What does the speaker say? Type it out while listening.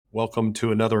Welcome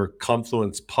to another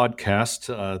Confluence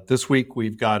podcast. This week,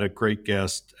 we've got a great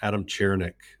guest, Adam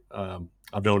Chernick.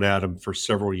 I've known Adam for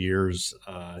several years.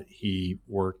 He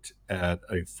worked at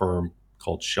a firm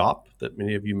called Shop that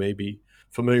many of you may be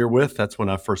familiar with. That's when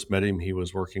I first met him. He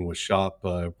was working with Shop,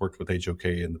 worked with HOK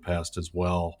in the past as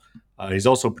well. He's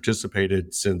also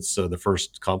participated since the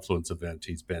first Confluence event.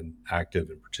 He's been active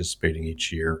and participating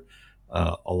each year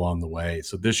along the way.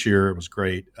 So this year, it was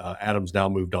great. Adam's now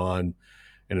moved on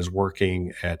and is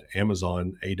working at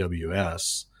Amazon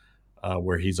AWS,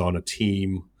 where he's on a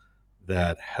team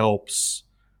that helps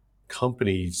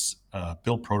companies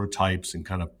build prototypes and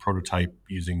kind of prototype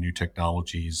using new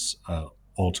technologies,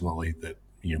 ultimately that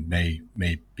may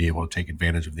be able to take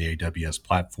advantage of the AWS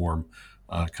platform,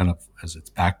 kind of as its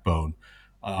backbone.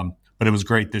 But it was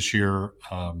great this year,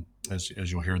 as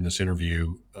you'll hear in this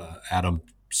interview. Adam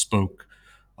spoke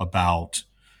about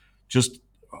just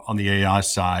on the AI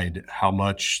side, how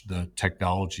much the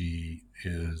technology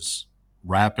is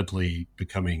rapidly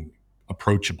becoming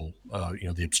approachable.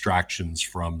 The abstractions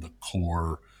from the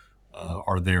core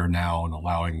are there now and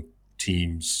allowing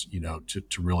teams,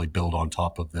 to really build on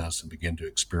top of this and begin to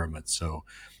experiment. So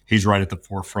he's right at the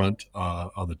forefront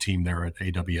of the team there at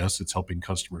AWS. It's helping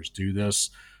customers do this.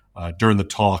 During the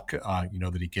talk,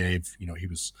 that he gave, he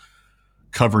was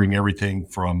covering everything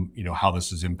from, how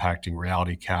this is impacting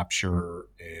reality capture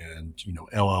and,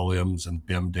 LLMs and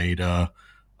BIM data,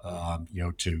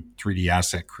 to 3D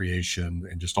asset creation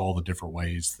and just all the different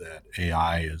ways that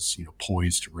AI is,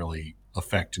 poised to really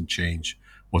affect and change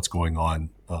what's going on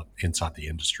inside the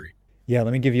industry. Yeah,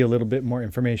 let me give you a little bit more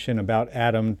information about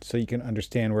Adam so you can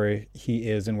understand where he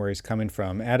is and where he's coming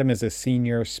from. Adam is a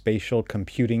senior spatial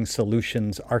computing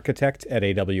solutions architect at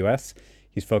AWS.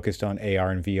 He's focused on AR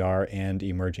and VR and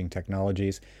emerging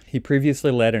technologies. He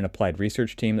previously led an applied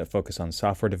research team that focused on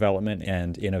software development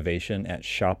and innovation at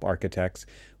Shop Architects,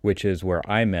 which is where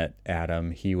I met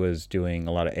Adam. He was doing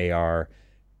a lot of AR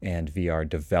and VR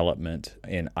development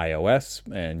in iOS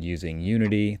and using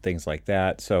Unity, things like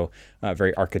that. So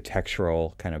very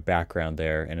architectural kind of background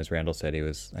there. And as Randall said, he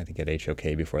was, I think, at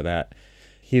HOK before that.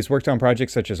 He's worked on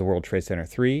projects such as the World Trade Center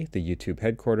 3, the YouTube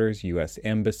headquarters, U.S.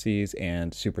 embassies,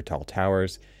 and super tall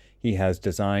towers. He has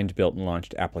designed, built, and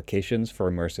launched applications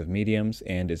for immersive mediums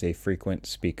and is a frequent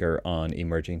speaker on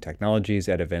emerging technologies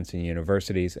at events and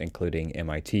universities, including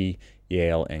MIT,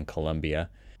 Yale, and Columbia.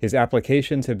 His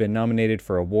applications have been nominated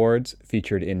for awards,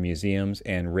 featured in museums,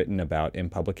 and written about in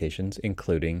publications,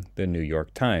 including the New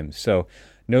York Times. So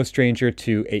no stranger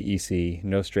to AEC,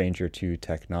 no stranger to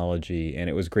technology, and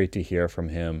it was great to hear from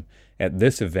him at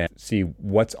this event, see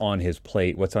what's on his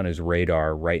plate, what's on his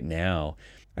radar right now.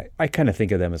 I kind of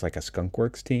think of them as like a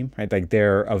skunkworks team, right? Like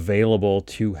they're available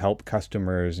to help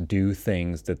customers do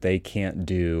things that they can't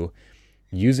do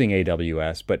using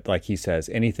AWS, but like he says,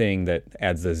 anything that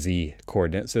adds the Z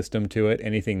coordinate system to it,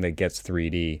 anything that gets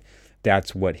 3D,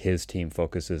 that's what his team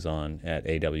focuses on at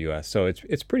AWS. So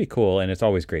it's pretty cool, and it's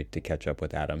always great to catch up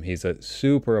with Adam. He's a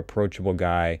super approachable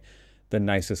guy, the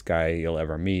nicest guy you'll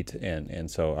ever meet, and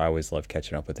so I always love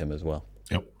catching up with him as well.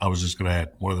 Yep, I was just going to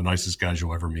add, one of the nicest guys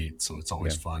you'll ever meet. So it's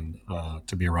always fun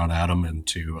to be around Adam and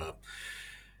to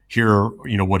hear,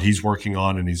 what he's working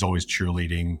on, and he's always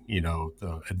cheerleading,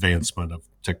 the advancement of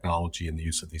technology and the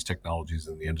use of these technologies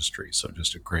in the industry. So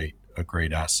just a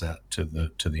great asset to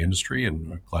the industry, and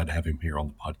we're glad to have him here on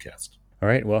the podcast. All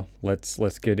right, well, let's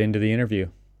get into the interview.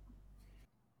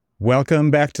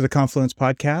 Welcome back to the Confluence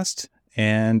podcast.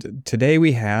 And today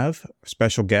we have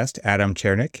special guest, Adam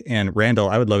Chernick. And Randall,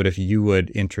 I would love it if you would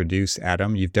introduce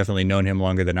Adam. You've definitely known him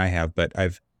longer than I have, but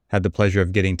I've had the pleasure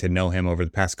of getting to know him over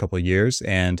the past couple of years,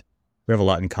 and we have a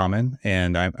lot in common.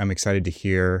 And I'm excited to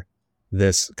hear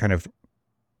this kind of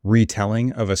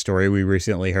retelling of a story we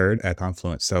recently heard at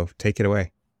Confluence. So take it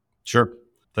away. Sure.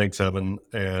 Thanks, Evan,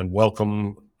 and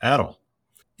welcome, Adam.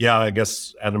 Yeah, I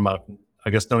guess Adam,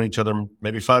 known each other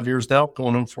maybe 5 years now,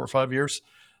 going on 4 or 5 years.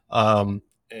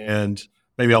 And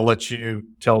maybe I'll let you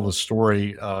tell the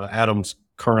story. Adam's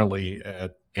currently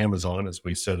at Amazon, as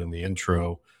we said in the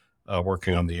intro,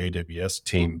 working on the AWS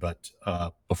team. But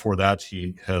before that,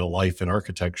 he had a life in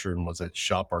architecture and was at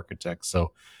Shop Architects.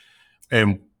 So,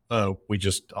 and we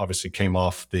just obviously came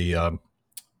off the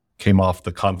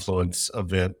Confluence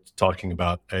event talking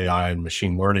about AI and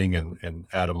machine learning, and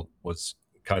Adam was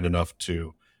kind enough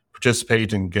to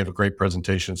participate and gave a great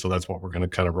presentation. So that's what we're going to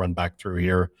kind of run back through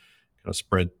here, kind of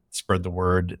spread the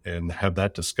word and have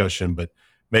that discussion. But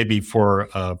maybe for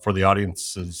the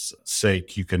audience's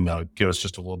sake, you can give us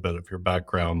just a little bit of your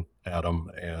background,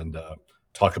 Adam, and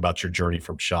talk about your journey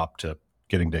from Shop to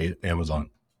getting to Amazon.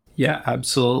 Yeah,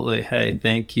 absolutely. Hey,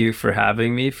 thank you for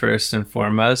having me. First and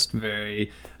foremost,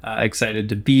 very excited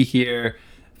to be here.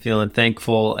 Feeling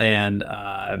thankful, and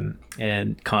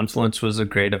Confluence was a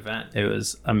great event. It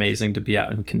was amazing to be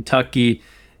out in Kentucky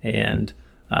and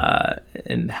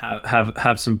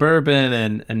have some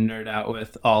bourbon and nerd out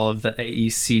with all of the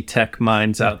AEC tech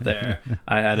minds out there.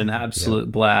 I had an Yeah.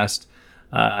 absolute blast.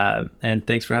 And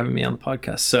thanks for having me on the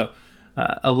podcast. So,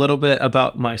 a little bit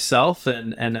about myself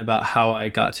and about how I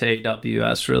got to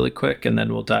AWS really quick, and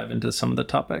then we'll dive into some of the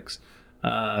topics.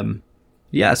 Um,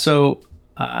 yeah, so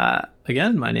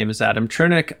again, my name is Adam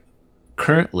Chernick.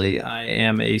 Currently, I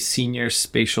am a senior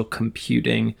spatial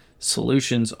computing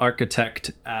solutions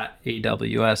architect at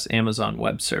AWS, Amazon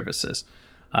Web Services.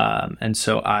 And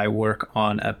so I work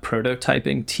on a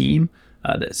prototyping team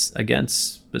that, again,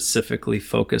 specifically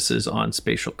focuses on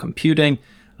spatial computing.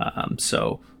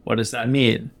 So, what does that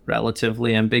mean?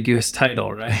 Relatively ambiguous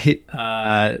title, right?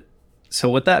 So,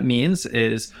 what that means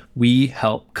is we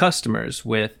help customers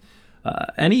with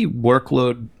any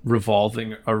workload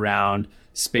revolving around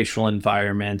spatial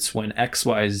environments. When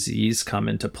XYZs come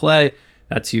into play,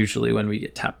 that's usually when we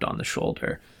get tapped on the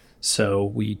shoulder. So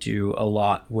we do a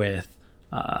lot with,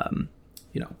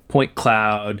 point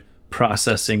cloud,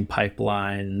 processing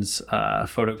pipelines,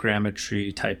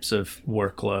 photogrammetry types of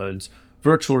workloads,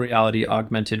 virtual reality,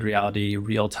 augmented reality,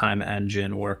 real-time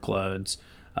engine workloads,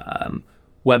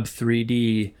 Web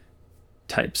 3D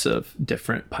types of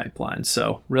different pipelines.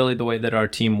 So really the way that our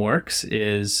team works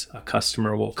is a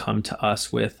customer will come to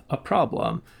us with a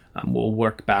problem. We'll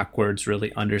work backwards,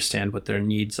 really understand what their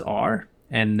needs are,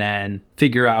 and then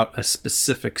figure out a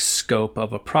specific scope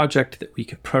of a project that we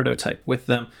could prototype with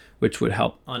them, which would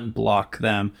help unblock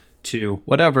them to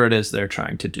whatever it is they're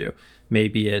trying to do.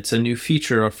 Maybe it's a new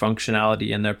feature or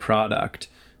functionality in their product.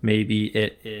 Maybe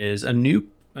it is an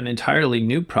entirely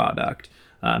new product.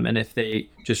 And if they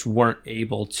just weren't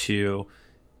able to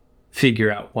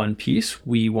figure out one piece,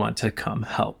 we want to come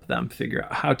help them figure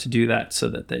out how to do that so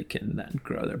that they can then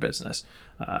grow their business.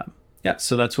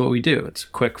 So that's what we do. It's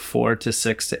quick 4 to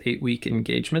 6 to 8 week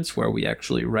engagements where we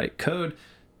actually write code,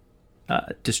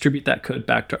 distribute that code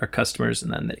back to our customers,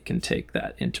 and then they can take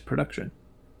that into production.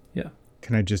 Yeah.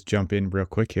 Can I just jump in real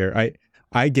quick here?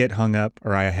 I get hung up,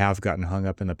 or I have gotten hung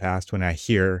up in the past when I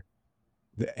hear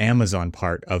the Amazon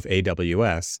part of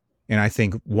AWS, and I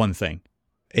think one thing: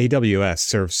 AWS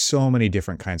serves so many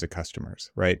different kinds of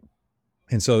customers, right?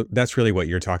 And so that's really what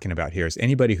you're talking about here, is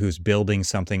anybody who's building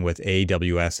something with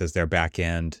AWS as their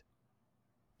backend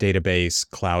database,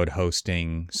 cloud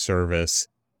hosting service.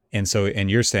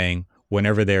 And you're saying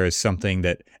whenever there is something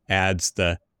that adds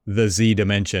the Z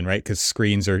dimension, right? Because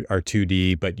screens are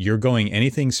 2D, but you're going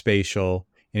anything spatial,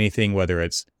 anything, whether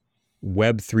it's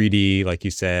Web 3D, like you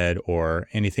said, or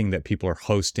anything that people are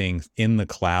hosting in the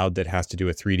cloud that has to do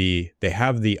with 3D, they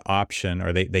have the option,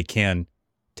 or they can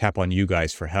tap on you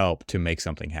guys for help to make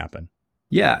something happen.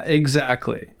 Yeah,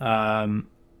 exactly.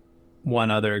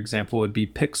 One other example would be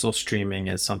pixel streaming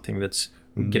is something that's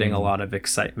getting a lot of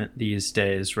excitement these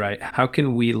days, right? How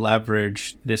can we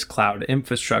leverage this cloud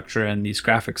infrastructure and these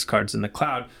graphics cards in the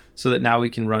cloud so that now we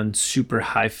can run super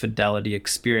high fidelity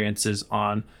experiences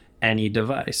on any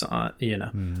device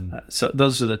so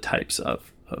those are the types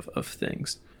of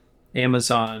things.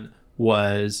 Amazon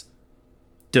was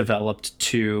developed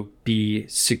to be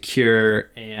secure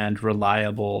and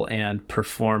reliable and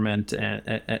performant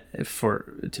and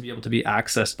for to be able to be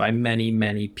accessed by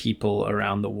many people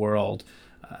around the world.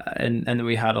 And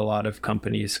we had a lot of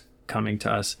companies coming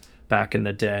to us back in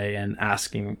the day and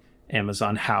asking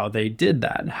Amazon how they did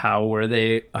that. How are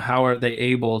they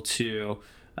able to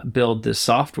build this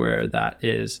software that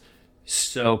is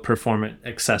so performant,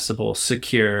 accessible,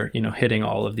 secure, hitting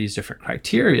all of these different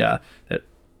criteria that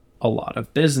a lot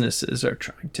of businesses are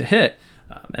trying to hit.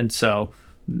 And so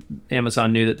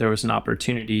Amazon knew that there was an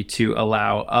opportunity to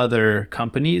allow other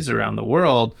companies around the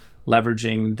world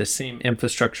leveraging the same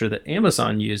infrastructure that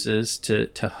Amazon uses to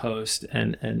host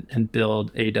and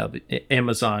build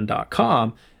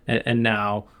Amazon.com. And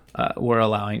now we're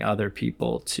allowing other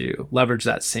people to leverage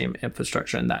that same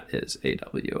infrastructure, and that is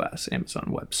AWS,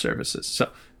 Amazon Web Services. So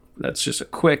that's just a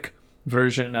quick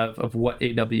version of what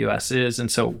AWS is. And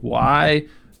so why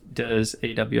does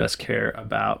AWS care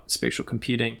about spatial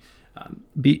computing?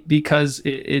 Because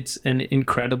it's an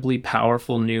incredibly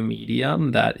powerful new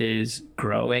medium that is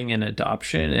growing in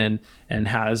adoption and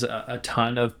has a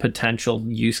ton of potential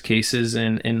use cases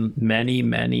in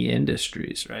many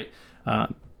industries, right?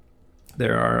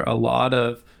 There are a lot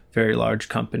of very large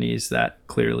companies that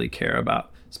clearly care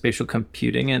about spatial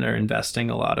computing and are investing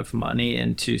a lot of money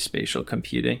into spatial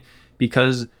computing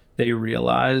because they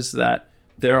realize that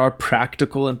there are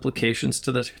practical implications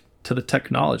to the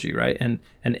technology, right? And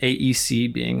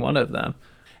AEC being one of them.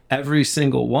 Every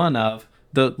single one of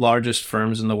the largest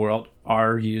firms in the world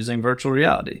are using virtual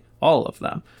reality, all of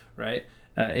them, right?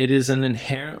 It is an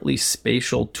inherently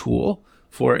spatial tool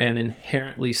for an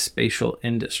inherently spatial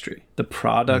industry. The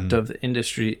product of the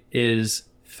industry is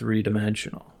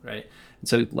three-dimensional, right? And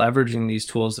so leveraging these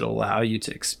tools that allow you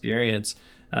to experience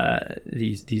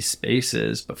these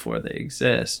spaces before they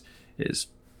exist is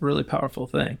a really powerful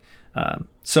thing.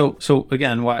 So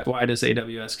again, why does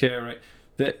AWS care, right?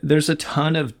 There's a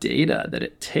ton of data that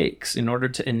it takes in order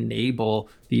to enable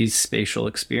these spatial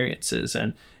experiences,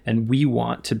 and we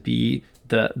want to be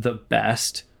the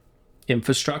best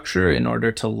infrastructure in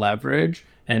order to leverage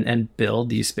and build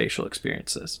these spatial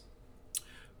experiences.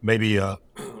 Maybe,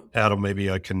 Adam, maybe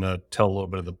I can tell a little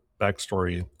bit of the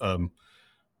backstory.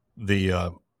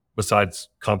 Besides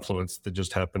Confluence that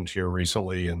just happened here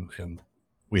recently, and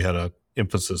we had a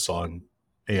emphasis on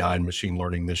AI and machine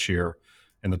learning this year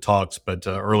in the talks. But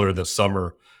earlier this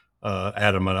summer,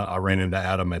 Adam and I ran into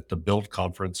Adam at the Build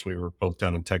conference. We were both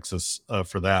down in Texas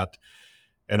for that,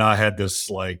 and I had this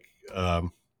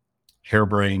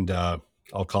harebrained,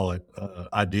 I'll call it,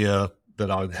 idea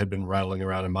that I had been rattling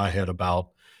around in my head about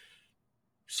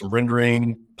some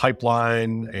rendering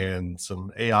pipeline and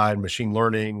some AI and machine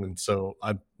learning. And so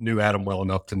I knew Adam well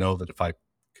enough to know that if I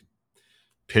could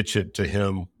pitch it to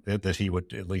him, that he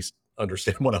would at least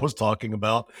understand what I was talking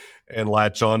about and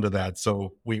latch on to that.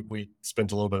 So we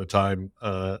spent a little bit of time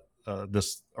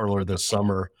earlier this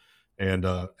summer, and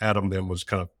Adam then was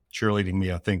kind of cheerleading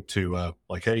me, I think, to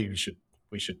hey,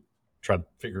 we should try to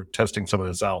figure testing some of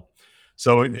this out.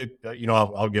 So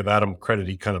I'll give Adam credit.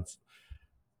 He kind of,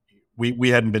 we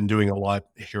hadn't been doing a lot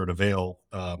here at Avail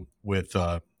with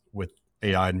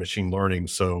AI and machine learning.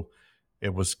 So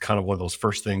it was kind of one of those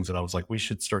first things that I was like, we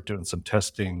should start doing some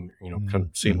testing, kind of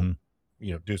seeing,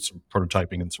 do some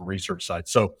prototyping and some research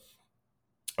sites. So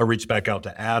I reached back out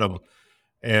to Adam,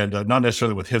 and not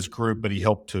necessarily with his group, but he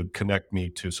helped to connect me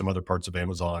to some other parts of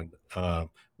Amazon.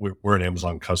 We're an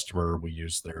Amazon customer. We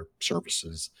use their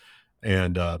services.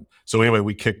 And so anyway,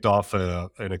 we kicked off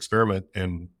an experiment,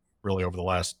 and really over the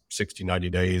last 60,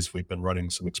 90 days, we've been running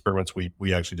some experiments.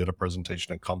 We actually did a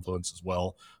presentation at Confluence as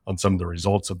well on some of the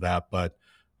results of that. But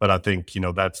I think,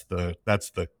 that's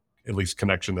the at least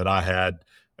connection that I had.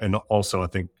 And also I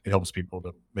think it helps people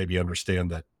to maybe understand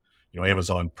that,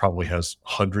 Amazon probably has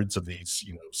hundreds of these,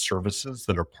 services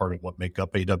that are part of what make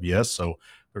up AWS. So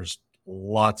there's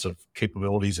lots of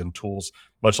capabilities and tools,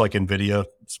 much like NVIDIA.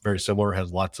 It's very similar,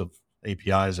 has lots of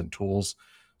APIs and tools.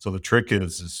 So the trick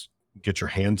is get your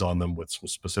hands on them with some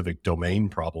specific domain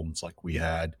problems like we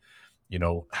had.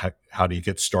 How do you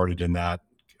get started in that?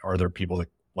 Are there people that,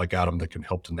 like Adam, that can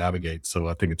help to navigate? So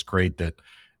I think it's great that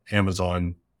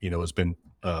Amazon, has been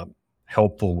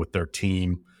helpful with their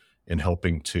team in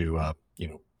helping to,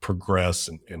 progress.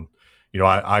 And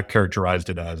I characterized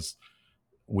it as,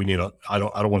 I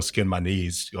don't want to skin my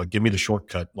knees. Give me the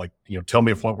shortcut. Tell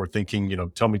me if what we're thinking,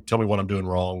 tell me what I'm doing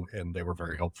wrong. And they were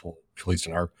very helpful, at least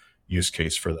in our use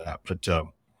case for that. But I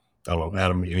don't know,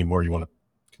 Adam, any more you want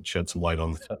to shed some light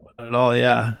on that? Not at all.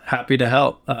 Yeah. Happy to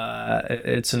help.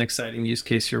 It's an exciting use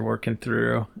case you're working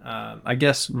through. I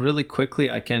guess really quickly,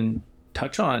 I can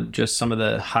touch on just some of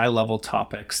the high level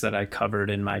topics that I covered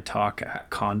in my talk at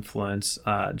Confluence,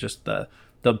 just the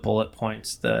bullet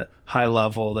points, the high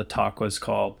level. The talk was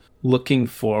called Looking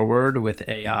Forward with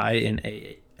AI in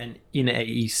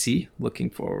AEC. Looking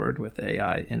Forward with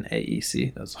AI in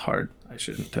AEC. That was hard. I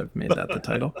shouldn't have made that the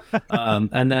title.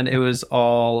 And then it was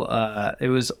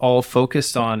all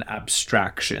focused on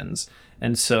abstractions.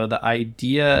 And so the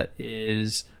idea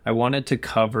is I wanted to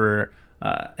cover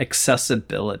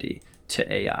accessibility to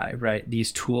AI, right?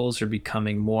 These tools are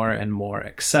becoming more and more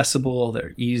accessible.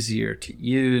 They're easier to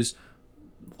use.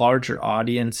 Larger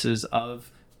audiences of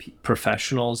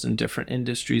professionals in different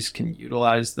industries can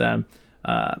utilize them.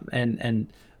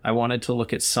 And I wanted to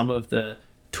look at some of the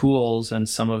tools and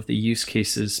some of the use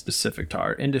cases specific to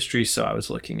our industry. So I was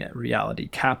looking at reality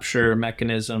capture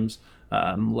mechanisms,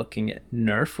 looking at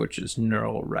NeRF, which is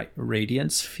neural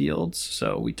radiance fields.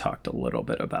 So we talked a little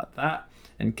bit about that.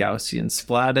 And Gaussian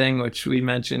splatting, which we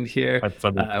mentioned here,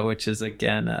 which is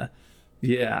again,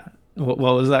 yeah. What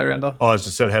was that, Randall? Oh, as I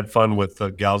said, had fun with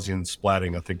Gaussian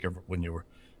splatting. I think when you were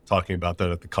talking about that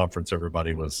at the conference,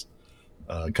 everybody was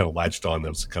kind of latched on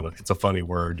them. It's a funny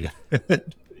word.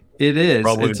 It is.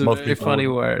 Probably it's a very funny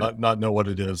word. Not know what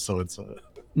it is, so it's.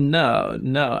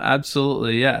 No,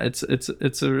 absolutely, yeah.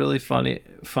 It's a really funny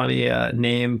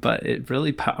name, but it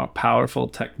really powerful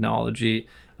technology.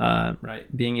 right?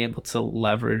 Being able to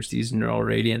leverage these neural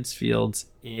radiance fields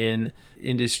in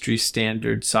industry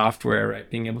standard software, right?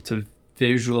 Being able to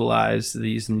visualize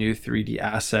these new 3D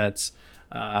assets.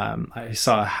 I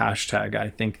saw a hashtag, I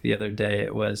think the other day,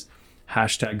 it was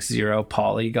hashtag 0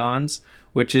 polygons,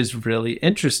 which is really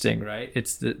interesting, right?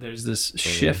 There's this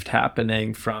shift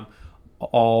happening from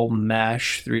all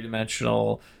mesh,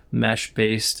 three-dimensional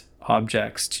mesh-based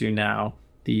objects to now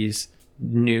these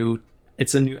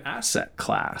it's a new asset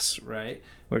class, right?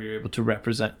 Where you're able to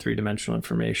represent three-dimensional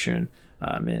information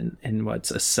in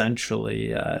what's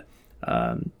essentially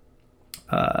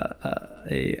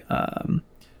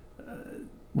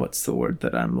what's the word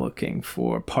that I'm looking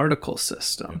for? Particle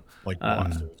system. Like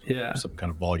yeah. Some kind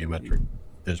of volumetric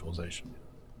visualization.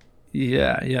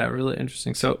 Yeah, really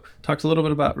interesting. So talked a little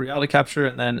bit about reality capture,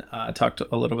 and then talked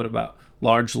a little bit about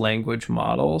large language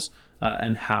models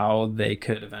and how they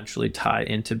could eventually tie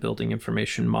into building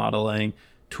information modeling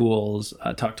tools.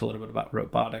 Talked a little bit about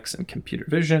robotics and computer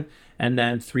vision, and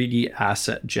then 3D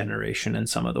asset generation and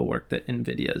some of the work that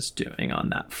NVIDIA is doing on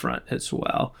that front as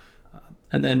well.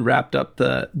 And then wrapped up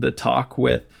the talk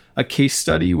with a case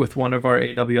study with one of our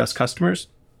AWS customers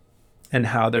and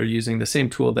how they're using the same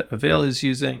tool that Avail is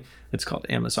using. It's called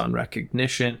Amazon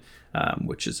Recognition,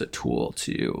 which is a tool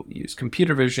to use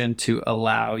computer vision to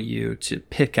allow you to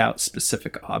pick out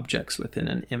specific objects within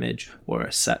an image or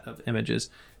a set of images.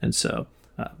 And so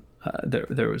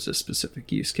there was a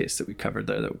specific use case that we covered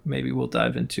there that maybe we'll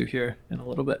dive into here in a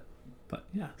little bit. But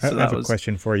yeah, so I have a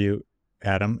question for you,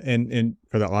 Adam, and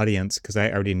for the audience, because I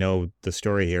already know the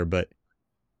story here, but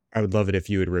I would love it if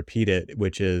you would repeat it,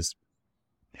 which is,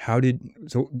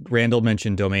 so Randall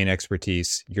mentioned domain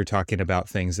expertise. You're talking about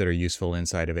things that are useful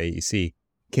inside of AEC.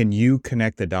 Can you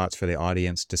connect the dots for the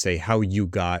audience to say how you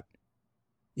got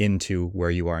into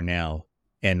where you are now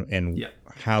and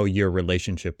how your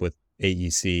relationship with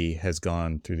AEC has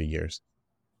gone through the years?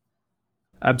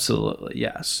 Absolutely,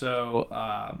 yeah. So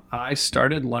I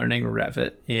started learning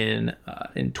Revit in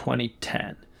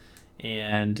 2010,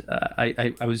 and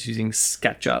I was using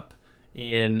SketchUp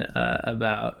in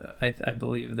about I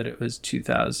believe that it was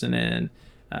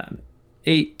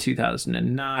 2008,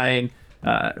 2009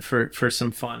 for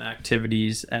some fun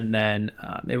activities, and then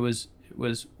it was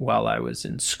while I was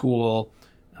in school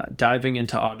diving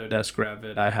into Autodesk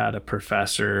Revit. I had a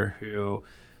professor who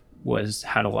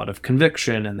had a lot of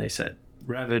conviction, and they said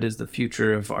Revit is the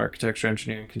future of architecture,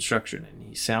 engineering, construction, and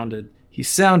he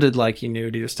sounded like he knew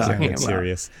what he was talking about.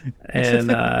 Serious.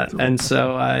 And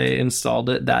so I installed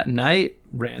it that night,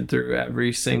 ran through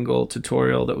every single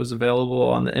tutorial that was available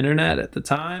on the internet at the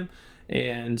time,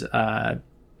 and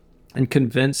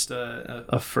convinced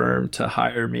a firm to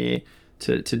hire me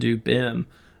to do BIM.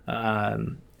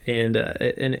 And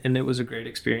it was a great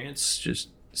experience. Just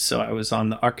so I was on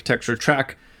the architecture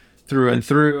track through and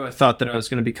through. I thought that I was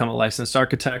going to become a licensed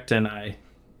architect, and I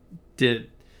did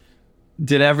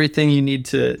everything you need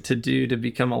to do to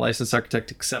become a licensed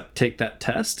architect except take that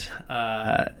test.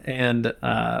 And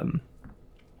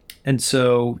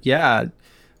so, yeah,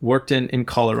 worked in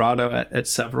Colorado at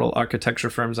several architecture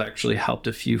firms. I actually helped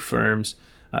a few firms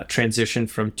transition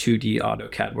from 2D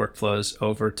AutoCAD workflows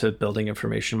over to building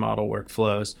information model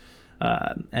workflows.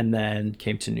 And then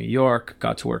came to New York,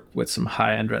 got to work with some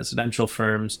high-end residential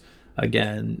firms,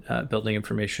 again, building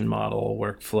information model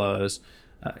workflows.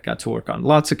 Got to work on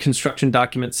lots of construction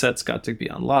document sets, got to be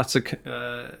on lots of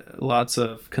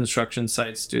construction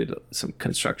sites, do some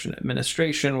construction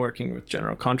administration, working with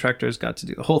general contractors, got to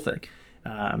do the whole thing.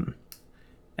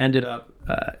 Ended up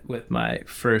with my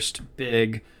first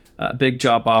big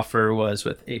job offer was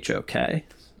with HOK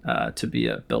to be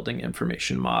a building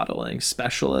information modeling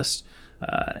specialist.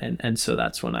 And so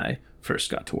that's when I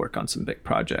first got to work on some big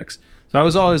projects. So I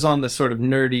was always on the sort of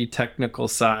nerdy technical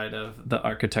side of the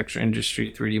architecture industry,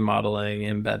 3D modeling,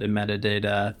 embedded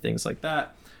metadata, things like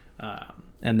that.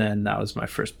 And then that was my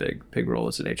first big role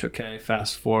was at HOK.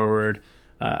 Fast forward,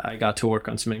 I got to work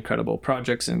on some incredible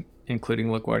projects, including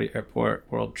LaGuardia Airport,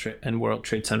 World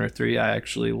Trade Center 3. I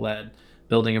actually led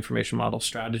building information model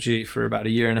strategy for about a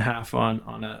year and a half on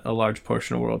a large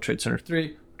portion of World Trade Center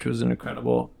 3, which was an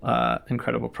incredible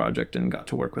project, and got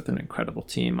to work with an incredible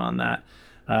team on that.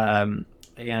 And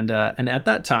at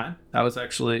that time, that was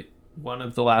actually one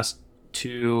of the last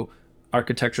two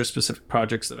architecture specific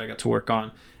projects that I got to work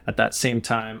on. At that same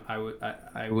time, I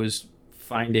was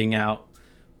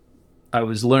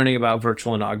learning about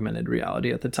virtual and augmented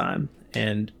reality at the time,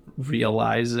 and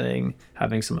having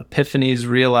some epiphanies,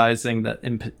 realizing that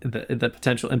the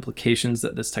potential implications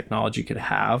that this technology could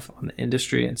have on the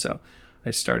industry. And so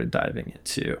I started diving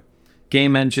into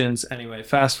game engines. Anyway,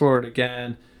 fast forward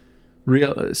again,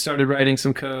 started writing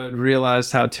some code,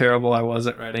 realized how terrible I was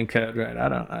at writing code, right?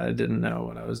 I didn't know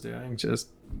what I was doing, just,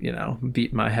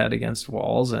 beat my head against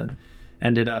walls, and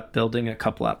ended up building a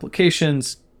couple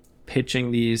applications,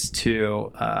 pitching these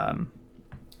to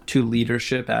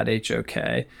leadership at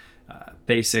HOK.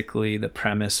 Basically, the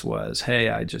premise was, hey,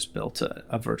 I just built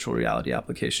a virtual reality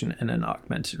application and an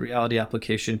augmented reality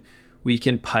application. We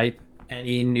can pipe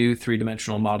any new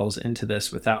three-dimensional models into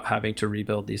this without having to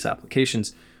rebuild these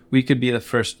applications. We could be the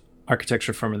first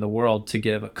architecture firm in the world to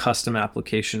give a custom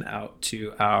application out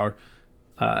to our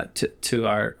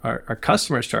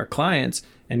customers, to our clients,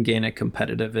 and gain a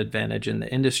competitive advantage in the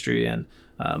industry. And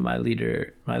my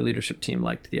leadership team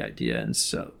liked the idea, and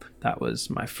so that was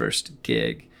my first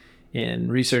gig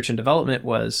in research and development,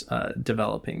 was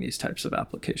developing these types of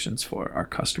applications for our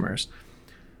customers.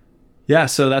 Yeah,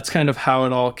 so that's kind of how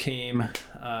it all came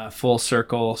full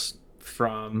circle,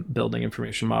 from building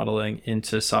information modeling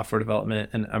into software development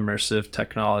and immersive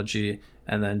technology,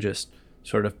 and then just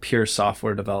sort of pure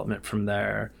software development from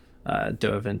there.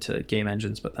 Dove into game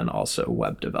engines, but then also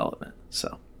web development.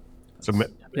 So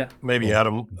yeah, maybe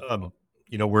Adam,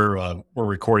 we're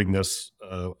recording this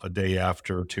a day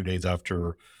after, 2 days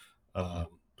after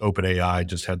OpenAI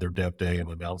just had their dev day and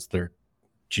announced their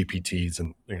GPTs,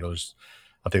 and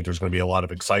I think there's going to be a lot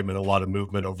of excitement, a lot of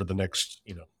movement over the next,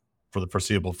 for the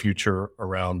foreseeable future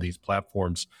around these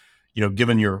platforms.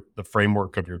 Given the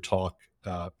framework of your talk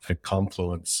at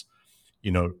Confluence,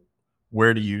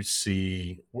 where do you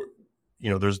see,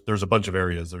 there's a bunch of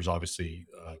areas. There's obviously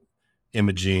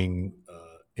imaging,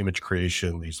 image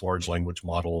creation, these large language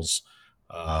models,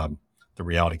 the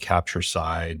reality capture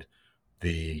side,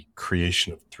 the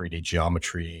creation of 3D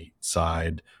geometry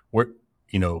side. What,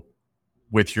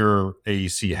 with your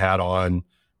AEC hat on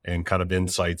and kind of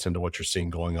insights into what you're seeing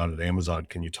going on at Amazon,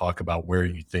 can you talk about where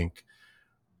you think,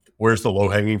 where's the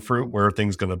low-hanging fruit, where are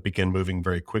things going to begin moving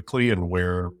very quickly, and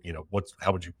where,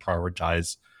 how would you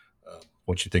prioritize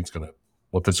what this is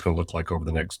going to look like over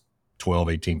the next 12,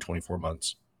 18, 24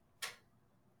 months?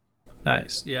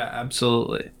 Nice. Yeah,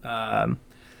 absolutely. I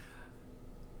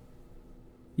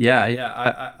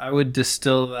would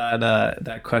distill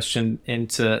that question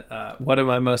into what am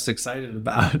I most excited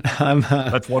about?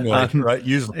 That's one way, right?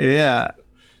 Usually. Yeah.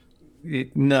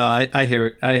 No, I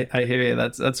hear you.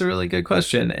 That's a really good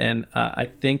question, and I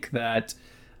think that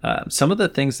some of the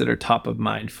things that are top of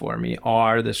mind for me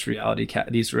are these reality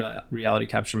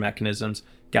capture mechanisms,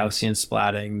 Gaussian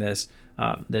splatting,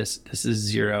 this is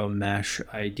zero mesh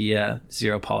idea,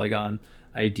 zero polygon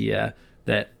idea,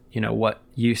 that what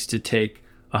used to take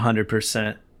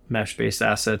 100% mesh-based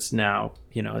assets, now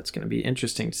it's going to be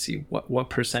interesting to see what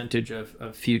percentage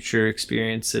of future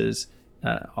experiences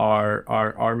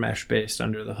are mesh-based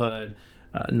under the hood.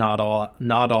 Not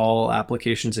all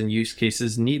applications and use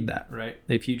cases need that, right?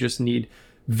 If you just need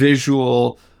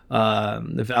visual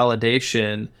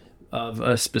validation of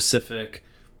a specific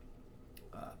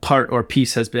part or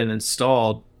piece has been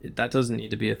installed, that doesn't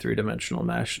need to be a three-dimensional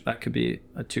mesh. That could be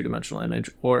a two-dimensional image,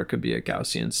 or it could be a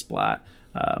Gaussian splat.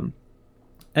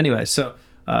 Anyway, so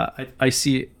I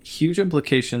see huge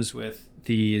implications with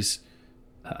these,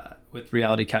 with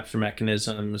reality capture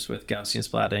mechanisms, with Gaussian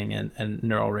splatting and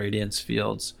neural radiance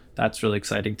fields. That's really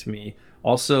exciting to me.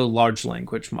 Also, large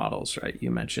language models, right?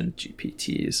 You mentioned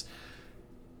GPTs.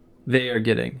 They are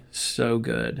getting so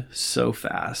good, so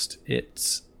fast.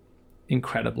 It's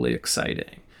incredibly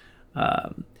exciting.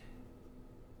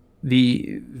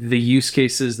 The use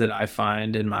cases that I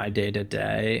find in my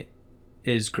day-to-day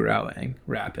is growing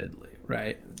rapidly,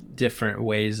 right? Different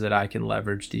ways that I can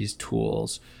leverage these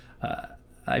tools.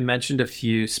 I mentioned a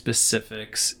few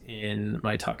specifics in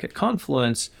my talk at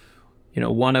Confluence,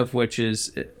 one of which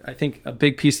is, I think a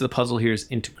big piece of the puzzle here is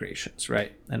integrations,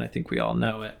 right? And I think we all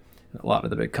know it. A lot of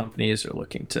the big companies are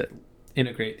looking to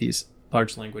integrate these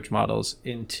large language models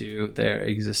into their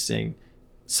existing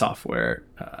software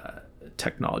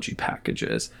technology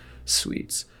packages,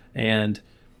 suites. And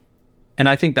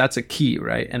I think that's a key,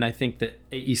 right? And I think that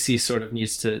AEC sort of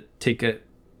needs to take a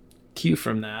cue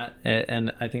from that.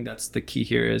 And I think that's the key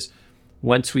here is,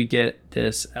 once we get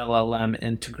this LLM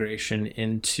integration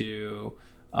into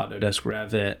Autodesk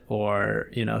Revit or,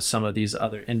 some of these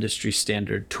other industry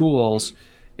standard tools,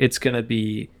 it's going to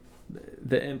be,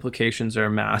 the implications are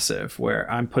massive, where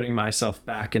I'm putting myself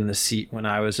back in the seat when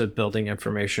I was a building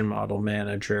information model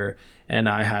manager and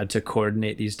I had to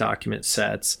coordinate these document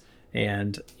sets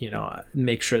and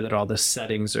make sure that all the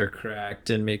settings are correct,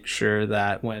 and make sure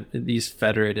that when these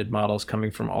federated models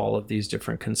coming from all of these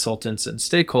different consultants and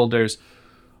stakeholders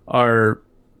are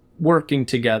working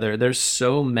together. There's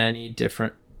so many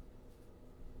different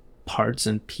parts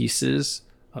and pieces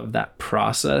of that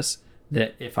process,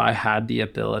 that if I had the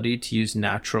ability to use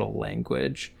natural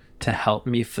language to help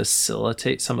me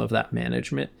facilitate some of that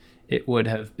management, it would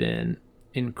have been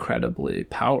incredibly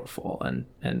powerful, and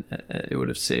it would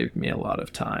have saved me a lot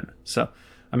of time. So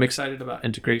I'm excited about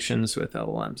integrations with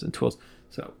LLMs and tools.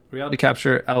 So reality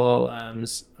capture,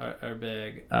 LLMs are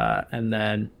big. And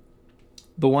then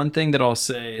the one thing that I'll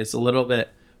say is a little bit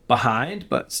behind,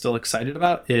 but still excited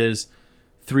about, is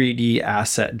 3D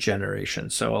asset generation.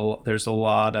 So there's a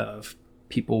lot of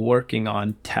people working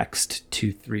on text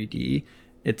to 3D.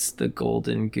 It's the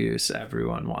golden goose.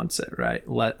 Everyone wants it, right?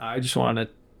 I just want to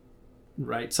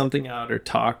write something out or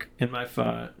talk in my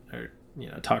phone, or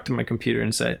talk to my computer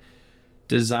and say,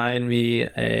 design me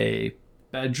a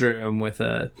bedroom with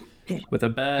a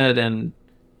bed and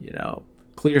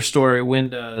clear story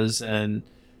windows and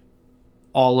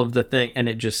all of the thing, and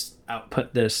it just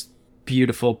output this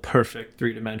beautiful, perfect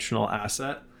 3-dimensional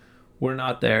asset. We're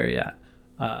not there yet.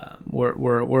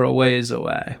 We're a ways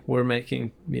away. We're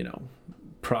making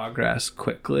progress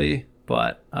quickly,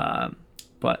 but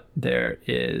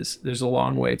there's a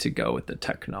long way to go with the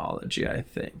technology, I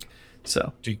think.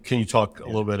 So can you talk a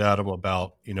little bit, Adam,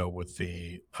 about with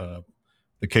the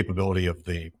capability of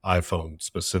the iPhone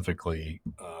specifically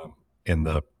in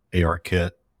the AR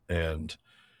kit, and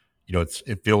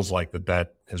it feels like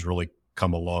that has really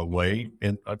come a long way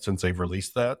since they've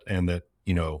released that, and that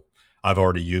I've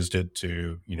already used it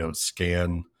to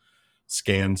scan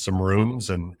some rooms,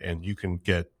 and you can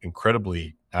get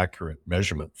incredibly accurate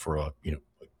measurement for a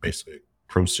basically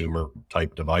a prosumer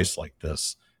type device like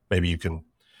this. Maybe you can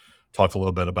talk a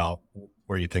little bit about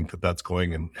where you think that's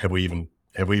going, and have we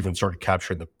even started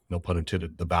capturing the, no pun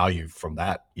intended, the value from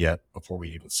that yet before we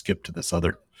even skip to this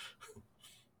other?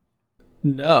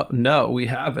 No, we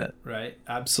haven't, right?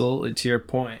 Absolutely. To your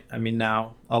point. I mean,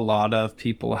 now a lot of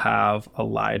people have a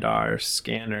LiDAR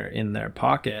scanner in their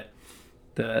pocket.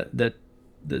 The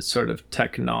sort of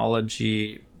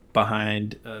technology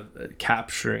behind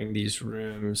capturing these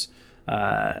rooms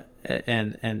and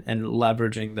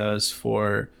leveraging those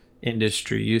for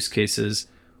industry use cases,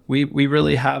 we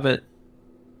really haven't,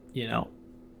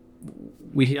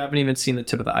 we haven't even seen the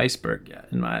tip of the iceberg yet,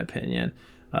 in my opinion.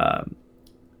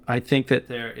 I think that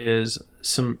there is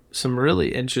some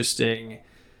really interesting,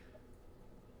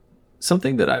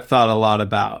 something that I've thought a lot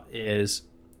about is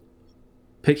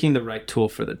picking the right tool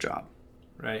for the job,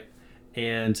 right?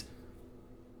 And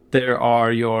there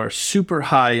are your super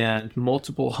high-end,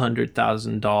 multiple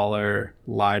 $100,000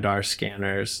 LiDAR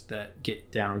scanners that get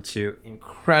down to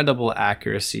incredible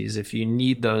accuracies if you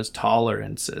need those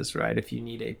tolerances, right? If you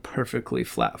need a perfectly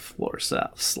flat floor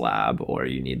slab, or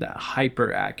you need that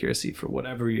hyper accuracy for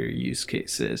whatever your use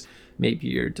case is. Maybe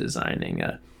you're designing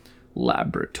a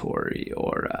laboratory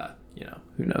or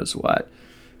who knows what.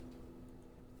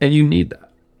 And you need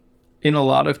that. In a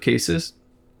lot of cases,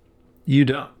 you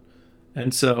don't.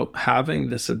 And so having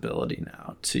this ability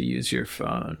now to use your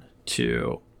phone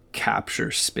to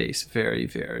capture space very,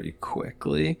 very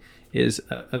quickly is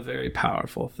a very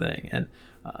powerful thing.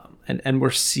 And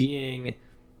we're seeing,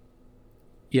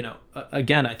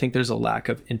 again, I think there's a lack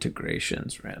of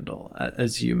integrations, Randall,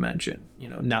 as you mentioned.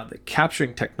 Now the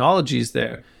capturing technologies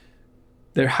there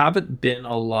haven't been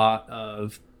a lot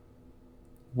of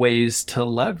ways to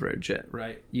leverage it,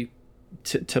 right?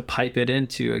 To pipe it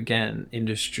into, again,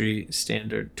 industry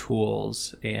standard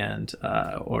tools and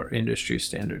or industry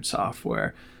standard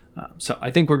software. So I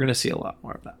think we're going to see a lot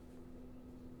more of that.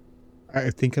 I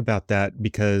think about that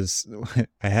because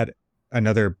I had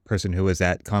another person who was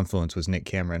at Confluence was Nick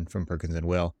Cameron from Perkins and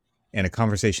Will, and a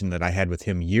conversation that I had with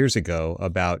him years ago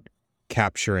about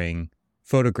capturing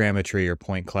photogrammetry or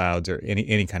point clouds or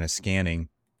any kind of scanning.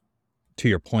 To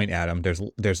your point, Adam,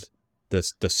 there's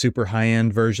the super high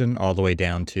end version all the way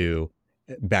down to,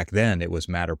 back then it was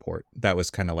Matterport. That was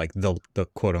kind of like the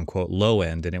quote unquote low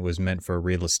end, and it was meant for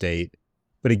real estate.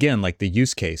 But again, like the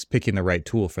use case, picking the right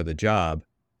tool for the job,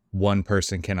 one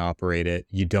person can operate it.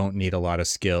 You don't need a lot of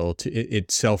skill.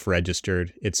 It's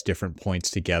self-registered. It's different points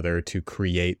together to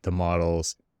create the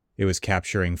models. It was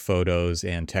capturing photos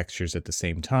and textures at the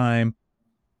same time.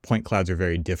 Point clouds are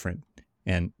very different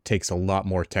and takes a lot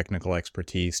more technical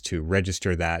expertise to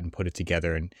register that and put it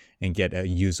together and get a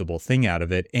usable thing out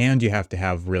of it. And you have to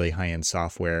have really high-end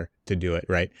software to do it,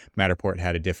 right? Matterport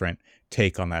had a different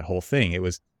take on that whole thing. It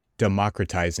was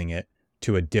democratizing it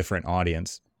to a different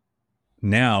audience.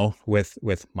 Now with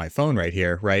my phone right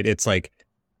here, right? It's like,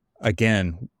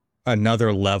 again,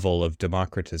 another level of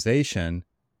democratization.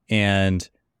 And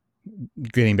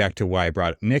getting back to why I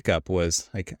brought Nick up was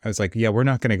like, I was like, yeah, we're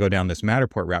not going to go down this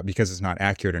Matterport route because it's not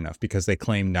accurate enough, because they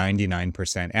claim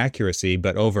 99% accuracy,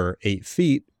 but over 8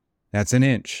 feet, that's an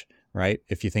inch, right?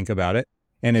 If you think about it.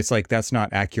 And it's like, that's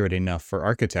not accurate enough for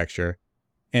architecture.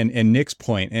 And Nick's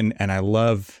point, and I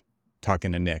love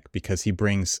talking to Nick because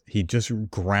he just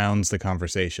grounds the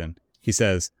conversation. He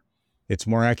says, it's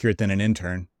more accurate than an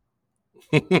intern.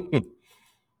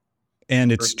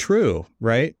 And it's true,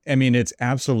 right? I mean, it's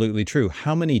absolutely true.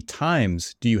 How many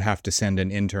times do you have to send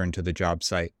an intern to the job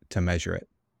site to measure it?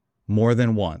 More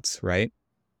than once, right?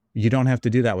 You don't have to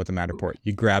do that with the Matterport.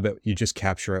 You grab it, you just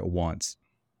capture it once.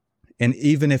 And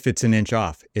even if it's an inch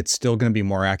off, it's still going to be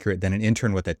more accurate than an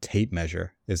intern with a tape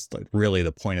measure, is like really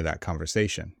the point of that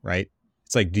conversation, right?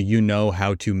 It's like, do you know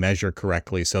how to measure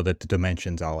correctly so that the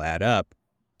dimensions all add up,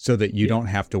 so that you don't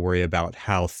have to worry about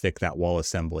how thick that wall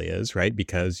assembly is, right?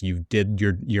 Because you did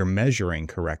your measuring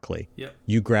correctly. Yep.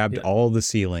 You grabbed all the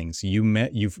ceilings.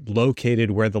 You've located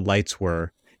where the lights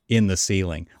were in the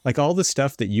ceiling. Like all the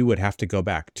stuff that you would have to go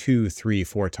back 2, 3,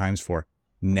 4 times for.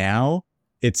 Now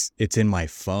it's in my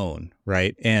phone,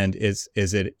 right? And is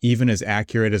it even as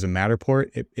accurate as a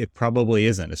Matterport? It probably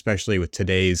isn't, especially with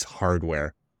today's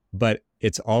hardware. But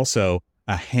it's also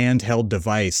a handheld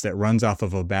device that runs off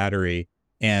of a battery,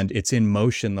 and it's in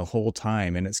motion the whole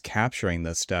time, and it's capturing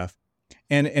this stuff.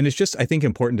 And it's just, I think,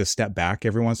 important to step back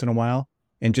every once in a while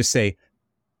and just say,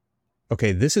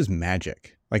 okay, this is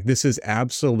magic. Like, this is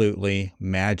absolutely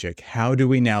magic. How do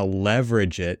we now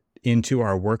leverage it into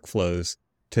our workflows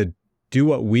to do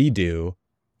what we do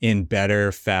in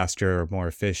better, faster, more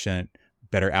efficient,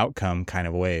 better outcome kind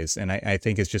of ways? And I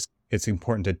think it's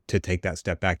important to take that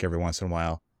step back every once in a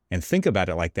while and think about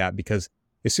it like that, because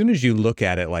as soon as you look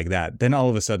at it like that, then all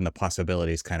of a sudden the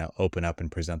possibilities kind of open up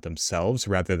and present themselves,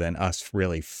 rather than us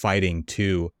really fighting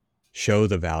to show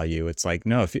the value. It's like,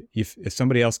 no, if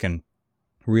somebody else can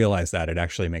realize that, it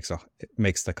actually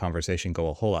makes the conversation go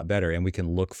a whole lot better, and we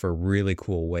can look for really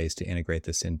cool ways to integrate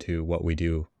this into what we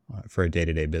do for a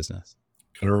day-to-day business.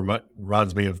 Kind of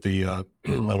reminds me of the I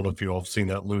don't know if you all have seen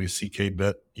that Louis C.K.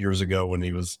 bit years ago when he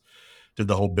did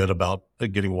the whole bit about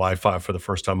getting Wi-Fi for the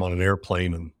first time on an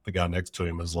airplane, and the guy next to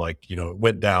him was like, it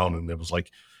went down, and it was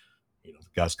like, the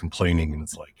guy's complaining, and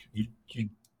it's like,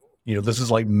 this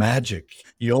is like magic.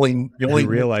 You only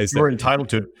realize you're entitled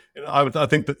to it. And I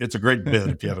think that it's a great bit.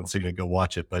 If you haven't seen it, go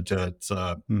watch it. But it's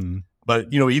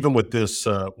but even with this,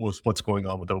 with what's going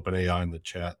on with OpenAI and the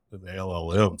chat, the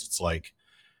LLMs, it's like,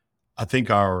 I think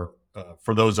for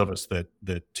those of us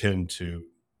that tend to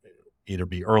either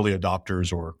be early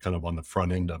adopters or kind of on the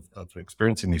front end of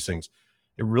experiencing these things,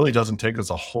 it really doesn't take us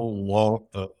a whole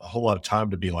lot of time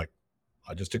to be like,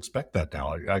 I just expect that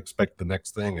now. I expect the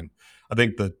next thing. And I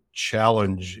think the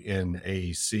challenge in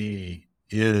AEC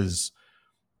is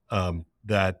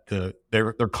that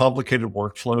they're complicated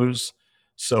workflows.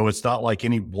 So it's not like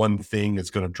any one thing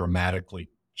is going to dramatically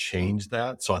change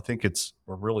that. So I think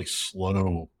we're really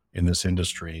slow in this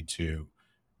industry to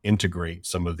integrate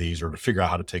some of these or to figure out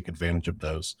how to take advantage of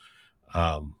those.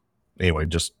 Anyway,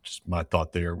 just my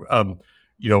thought there.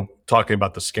 Talking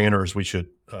about the scanners, we'll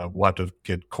have to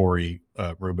get Corey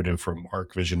Rubin from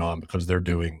ArcVision on, because they're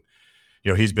doing,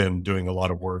 he's been doing a lot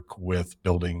of work with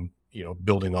building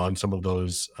on some of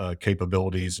those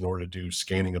capabilities in order to do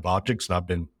scanning of objects. And I've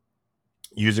been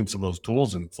using some of those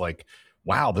tools, and it's like,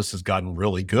 wow, this has gotten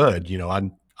really good.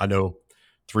 I know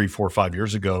 3, 4, 5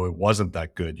 years ago, it wasn't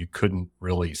that good. You couldn't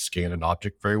really scan an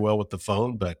object very well with the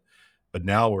phone, but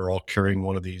now we're all carrying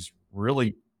one of these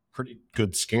really pretty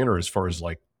good scanner as far as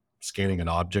like scanning an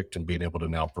object and being able to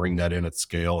now bring that in at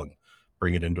scale and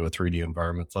bring it into a 3D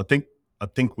environment. So I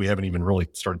think we haven't even really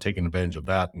started taking advantage of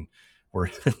that, and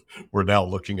we're now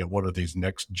looking at what are these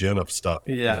next gen of stuff.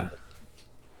 Yeah.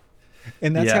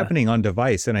 And that's happening on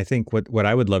device. And I think what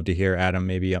I would love to hear, Adam,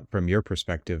 maybe from your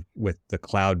perspective with the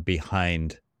cloud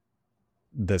behind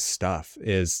this stuff,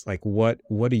 is like, what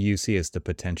do you see as the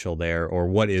potential there, or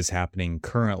what is happening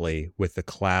currently with the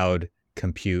cloud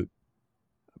compute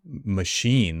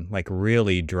machine, like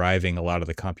really driving a lot of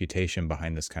the computation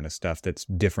behind this kind of stuff that's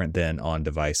different than on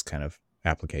device kind of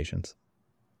applications?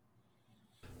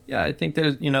 Yeah, I think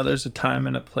there's a time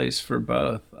and a place for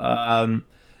both.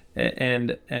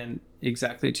 And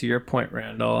exactly to your point,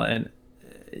 Randall, and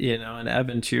and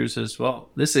Evan to yours as well.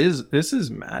 This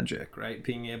is magic, right?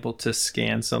 Being able to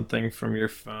scan something from your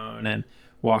phone and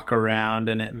walk around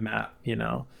and it map,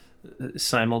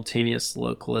 simultaneous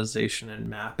localization and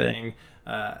mapping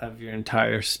of your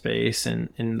entire space, and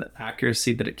the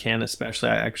accuracy that it can. Especially,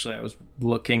 I was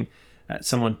looking at,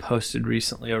 someone posted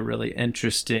recently a really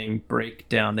interesting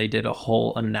breakdown. They did a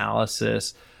whole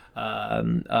analysis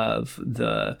of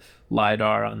the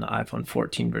LiDAR on the iPhone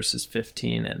 14 versus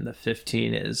 15, and the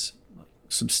 15 is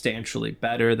substantially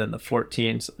better than the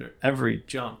 14. So every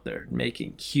jump, they're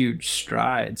making huge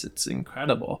strides. It's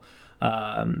incredible.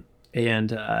 And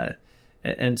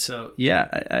so,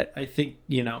 yeah, I think,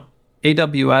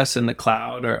 AWS and the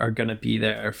cloud are going to be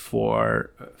there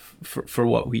for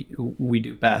what we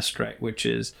do best, right? Which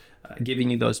is giving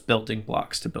you those building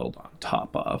blocks to build on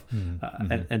top of.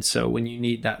 And so when you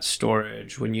need that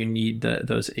storage, when you need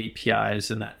those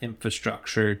APIs and that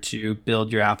infrastructure to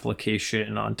build your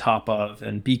application on top of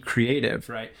and be creative,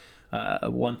 right?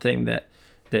 One thing that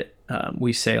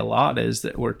we say a lot is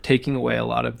that we're taking away a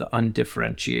lot of the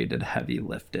undifferentiated heavy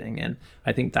lifting. And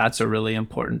I think that's a really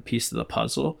important piece of the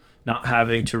puzzle, not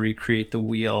having to recreate the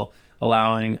wheel,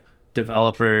 allowing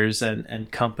developers and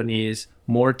companies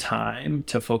more time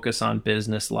to focus on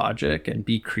business logic and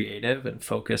be creative and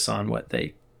focus on what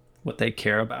they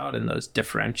care about and those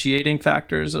differentiating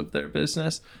factors of their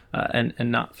business, and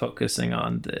not focusing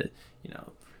on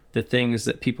the things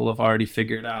that people have already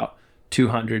figured out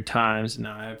 200 times.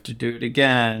 Now I have to do it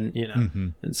again,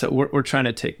 And so we're trying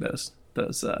to take those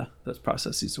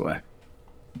processes away.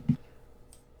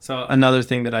 So another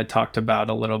thing that I talked about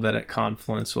a little bit at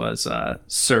Confluence was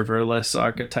serverless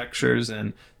architectures,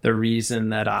 and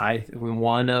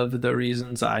one of the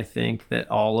reasons I think that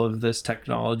all of this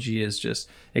technology is just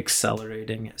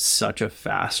accelerating at such a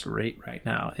fast rate right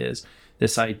now is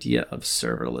this idea of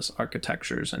serverless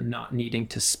architectures and not needing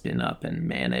to spin up and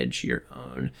manage your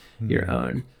own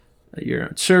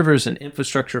servers and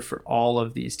infrastructure for all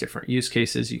of these different use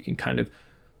cases. You can kind of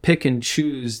pick and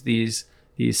choose these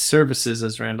services,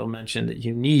 as Randall mentioned, that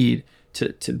you need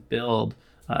to build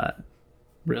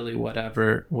really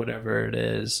whatever it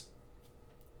is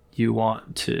you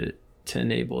want to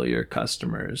enable your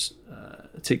customers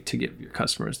to give your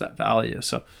customers that value.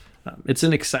 So it's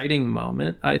an exciting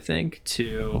moment, I think,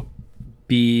 to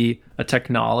be a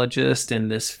technologist in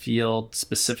this field,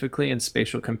 specifically in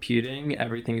spatial computing.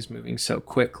 Everything's moving so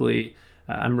quickly.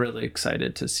 I'm really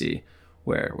excited to see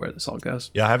where this all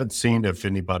goes. Yeah, I haven't seen if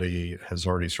anybody has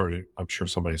already started. I'm sure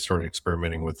somebody started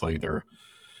experimenting with either,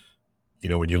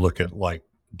 when you look at like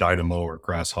Dynamo or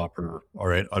Grasshopper,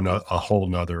 or a whole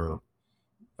nother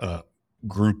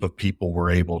group of people were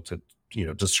able to,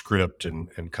 to script and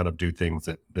kind of do things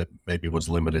that maybe was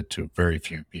limited to very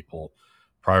few people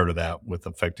prior to that, with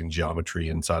affecting geometry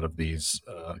inside of these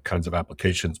kinds of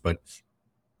applications. But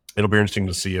it'll be interesting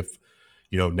to see if,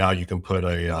 now you can put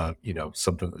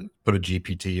put a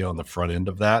GPT on the front end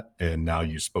of that, and now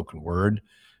use spoken word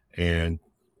and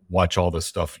watch all this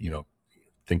stuff,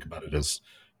 think about it as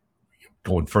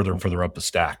going further and further up the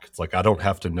stack. It's like, I don't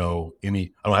have to know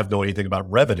anything about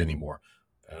Revit anymore.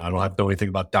 I don't have to know anything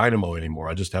about Dynamo anymore.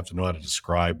 I just have to know how to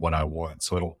describe what I want.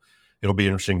 So it'll be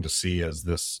interesting to see as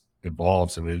this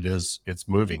evolves, and it's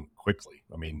moving quickly.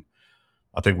 I mean,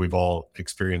 I think we've all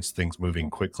experienced things moving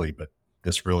quickly, but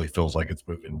this really feels like it's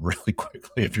moving really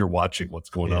quickly if you're watching what's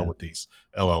going on with these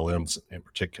LLMs in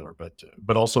particular,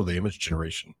 but also the image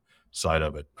generation side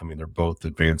of it. I mean, they're both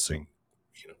advancing,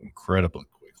 incredibly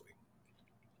quickly.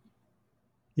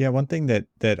 Yeah, one thing that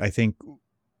I think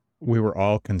we were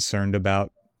all concerned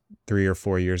about 3 or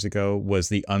 4 years ago was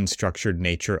the unstructured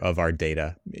nature of our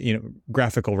data.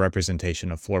 Graphical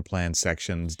representation of floor plans,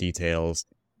 sections, details.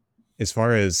 As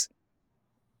far as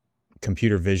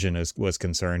computer vision was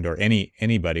concerned, or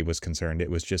anybody was concerned, it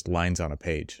was just lines on a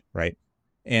page, right?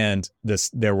 And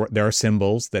there are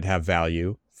symbols that have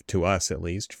value to us, at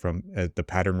least from the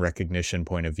pattern recognition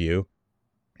point of view,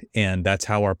 and that's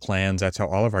how that's how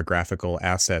all of our graphical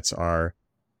assets are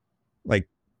like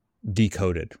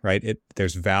decoded, right?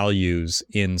 There's values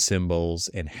in symbols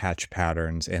and hatch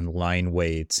patterns and line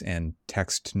weights and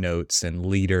text notes and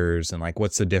leaders, and like,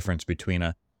 what's the difference between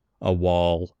a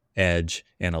wall edge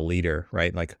and a leader,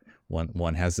 right? Like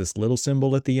one has this little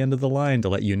symbol at the end of the line to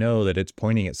let you know that it's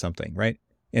pointing at something, right?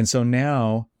 And so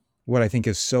now what I think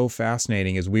is so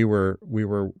fascinating is we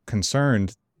were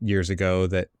concerned years ago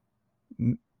that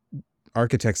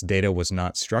architects' data was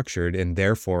not structured, and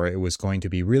therefore it was going to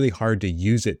be really hard to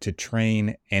use it to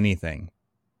train anything.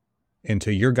 And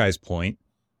to your guys' point,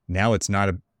 now it's not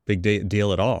a big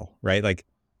deal at all, right? Like,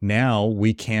 now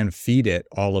we can feed it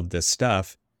all of this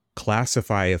stuff,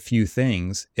 classify a few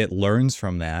things, it learns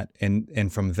from that,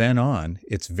 and from then on,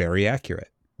 it's very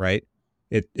accurate, right?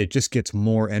 It just gets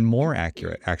more and more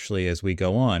accurate, actually, as we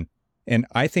go on. And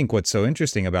I think what's so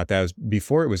interesting about that is,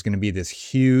 before it was going to be this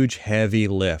huge, heavy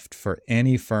lift for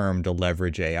any firm to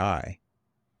leverage AI.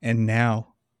 And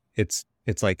now it's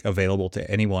like available to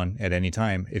anyone at any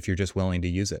time if you're just willing to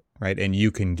use it, right? And you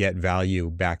can get value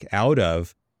back out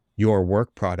of your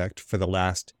work product for the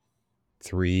last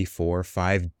 3, 4,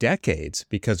 5 decades,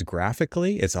 because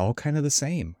graphically it's all kind of the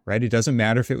same, right? It doesn't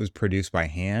matter if it was produced by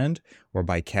hand or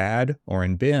by CAD or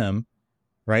in BIM,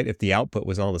 right? If the output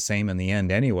was all the same in the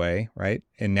end anyway, right?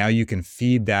 And now you can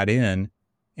feed that in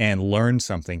and learn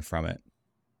something from it.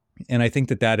 And I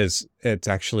think it's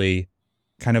actually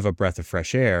kind of a breath of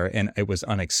fresh air, and it was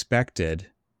unexpected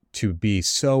to be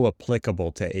so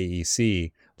applicable to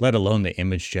AEC, let alone the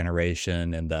image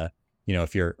generation and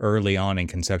if you're early on in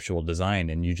conceptual design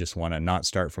and you just want to not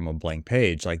start from a blank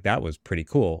page, like that was pretty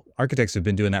cool. Architects have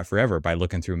been doing that forever by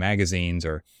looking through magazines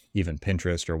or even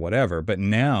Pinterest or whatever. But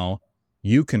now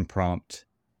you can prompt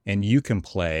and you can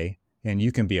play and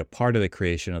you can be a part of the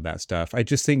creation of that stuff. I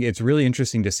just think it's really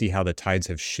interesting to see how the tides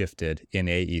have shifted in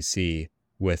AEC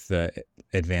with the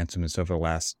advancements over the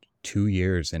last 2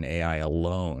 years in AI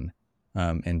alone.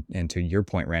 And to your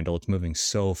point, Randall, it's moving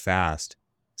so fast.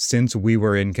 Since we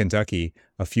were in Kentucky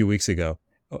a few weeks ago,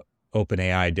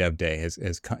 OpenAI Dev Day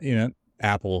has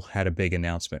Apple had a big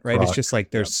announcement, right? It's just like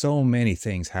there's so many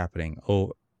things happening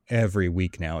every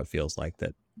week now. It feels like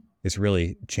that it's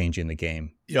really changing the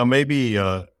game. Yeah, maybe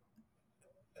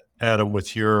Adam,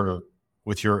 with your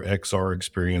XR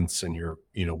experience and your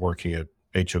working at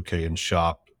HOK and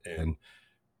shop, and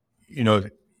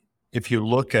if you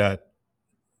look at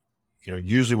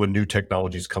usually when new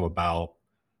technologies come about,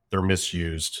 they're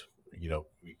misused. You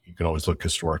can always look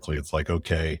historically. It's like,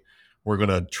 okay, we're going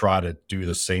to try to do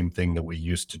the same thing that we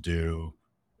used to do,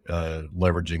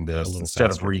 leveraging this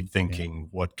instead of rethinking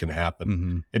what can happen.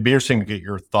 Mm-hmm. It'd be interesting to get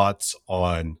your thoughts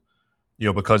on,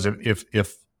 because if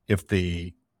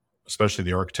especially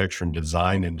the architecture and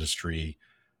design industry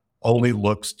only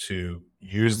looks to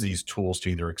use these tools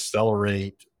to either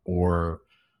accelerate or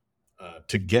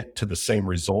to get to the same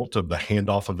result of the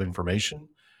handoff of information,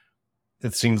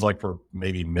 it seems like we're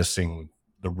maybe missing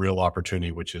the real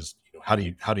opportunity, which is how do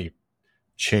you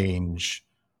change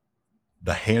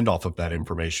the handoff of that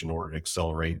information in order to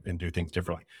accelerate and do things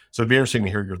differently. So it'd be interesting to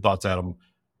hear your thoughts, Adam,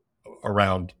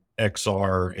 around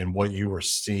XR and what you are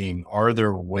seeing. Are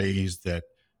there ways that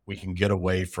we can get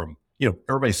away from,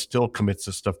 everybody still commits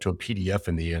this stuff to a PDF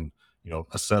in the end,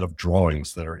 a set of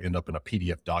drawings that end up in a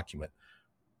PDF document.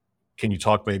 Can you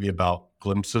talk maybe about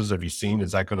glimpses? Have you seen,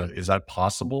 is that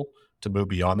possible to move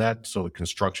beyond that so the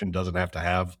construction doesn't have to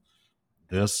have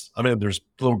this? I mean, there's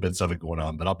little bits of it going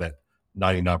on, but I'll bet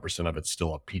 99% of it's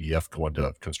still a PDF going to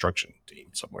a construction team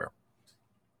somewhere.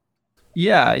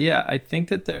 Yeah. I think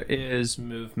that there is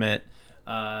movement.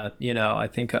 I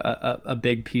think a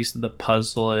big piece of the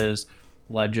puzzle is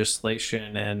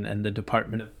legislation and the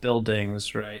Department of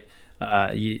Buildings, right?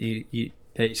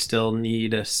 They still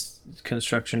need a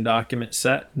construction document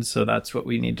set, and so that's what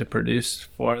we need to produce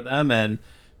for them, and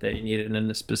they need it in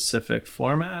a specific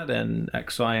format and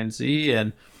X, Y, and Z,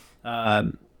 and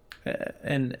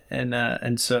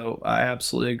so I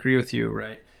absolutely agree with you,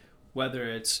 right?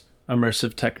 Whether it's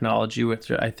immersive technology,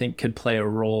 which I think could play a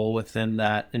role within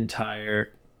that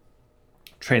entire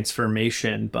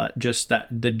transformation, but just that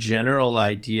the general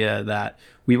idea that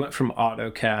we went from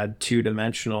AutoCAD,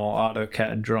 two-dimensional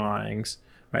AutoCAD drawings,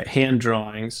 right, hand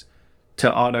drawings, to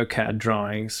AutoCAD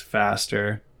drawings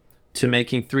faster, to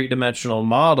making three-dimensional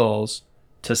models,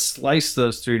 to slice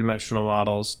those three-dimensional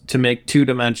models, to make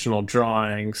two-dimensional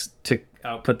drawings, to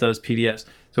output those PDFs.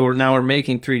 So we're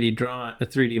making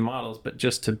 3D models, but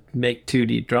just to make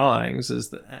 2D drawings is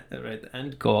the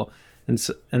end goal. And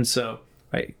so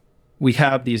right, we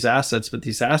have these assets, but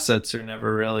these assets are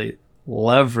never really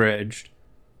leveraged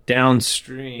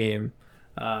downstream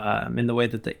in the way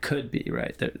that they could be,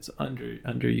 right? There's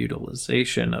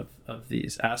underutilization of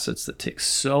these assets that take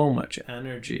so much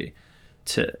energy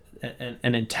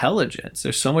and intelligence.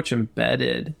 There's so much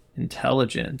embedded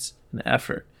intelligence and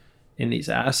effort in these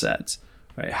assets,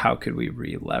 right? How could we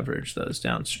re-leverage those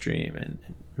downstream and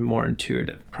more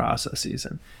intuitive processes?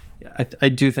 And yeah, I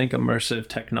do think immersive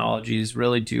technologies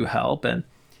really do help, and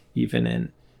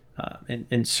even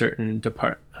in certain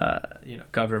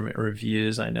government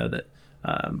reviews, I know that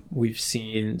we've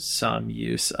seen some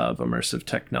use of immersive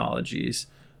technologies.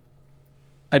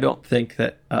 I don't think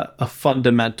that a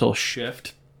fundamental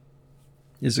shift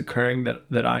is occurring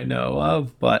that I know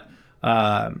of, but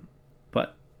I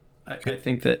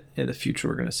think that in the future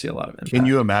we're going to see a lot of impact. Can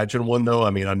you imagine one though? I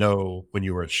mean, I know when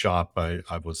you were at shop, I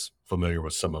was familiar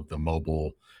with some of the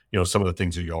mobile, some of the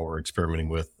things that y'all were experimenting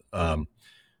with. Have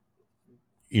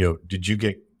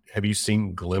you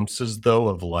seen glimpses though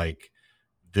of like,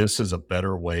 this is a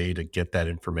better way to get that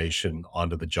information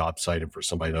onto the job site and for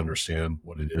somebody to understand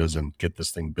what it is and get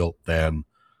this thing built than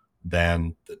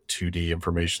the 2D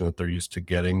information that they're used to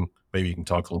getting? Maybe you can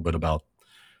talk a little bit about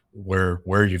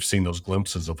where you've seen those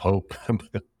glimpses of hope.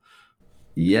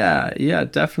 Yeah,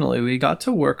 definitely. We got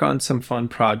to work on some fun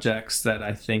projects that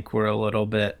I think were a little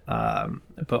bit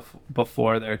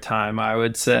before their time, I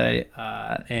would say,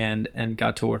 and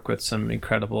got to work with some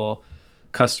incredible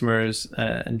customers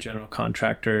and general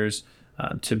contractors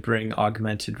to bring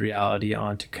augmented reality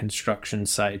onto construction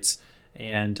sites.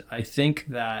 And I think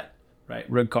that, right,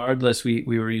 regardless, we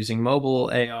were using mobile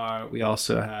AR. We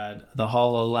also had the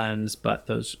HoloLens, but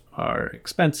those are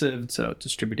expensive, so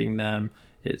distributing them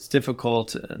it's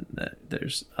difficult. And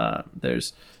there's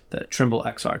the Trimble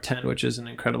XR10, which is an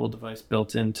incredible device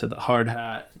built into the hard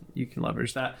hat. You can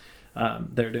leverage that.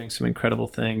 They're doing some incredible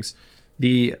things.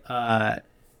 The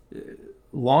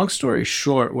long story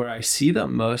short, where I see the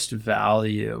most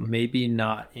value, maybe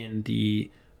not in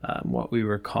the what we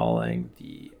were calling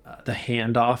the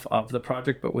handoff of the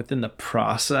project, but within the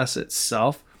process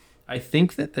itself, I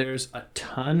think that there's a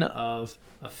ton of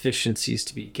efficiencies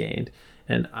to be gained,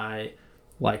 and I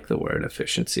like the word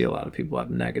efficiency. A lot of people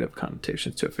have negative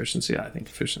connotations to efficiency. I think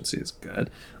efficiency is good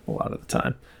a lot of the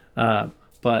time.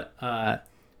 But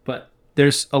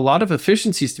there's a lot of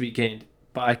efficiencies to be gained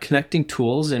by connecting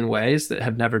tools in ways that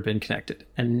have never been connected.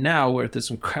 And now we're at this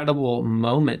incredible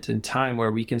moment in time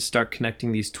where we can start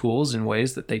connecting these tools in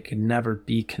ways that they could never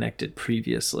be connected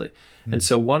previously. And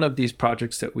so one of these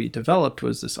projects that we developed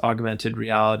was this augmented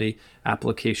reality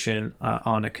application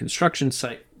on a construction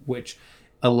site, which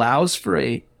allows for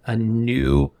a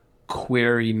new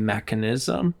query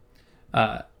mechanism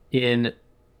in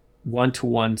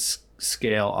one-to-one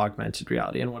scale augmented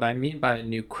reality. And what I mean by a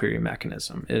new query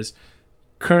mechanism is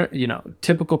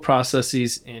typical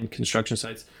processes in construction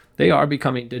sites, they are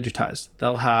becoming digitized.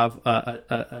 They'll have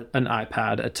an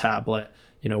iPad, a tablet,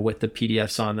 with the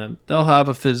PDFs on them. They'll have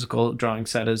a physical drawing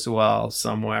set as well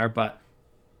somewhere, but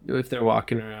if they're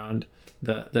walking around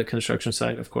the construction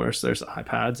site, of course, there's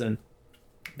iPads, and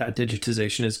that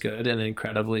digitization is good and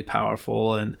incredibly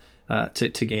powerful and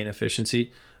to gain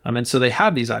efficiency. And so they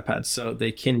have these iPads, so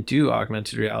they can do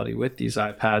augmented reality with these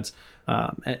iPads.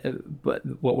 But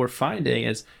what we're finding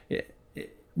is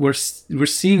we're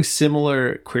seeing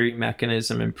similar query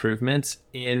mechanism improvements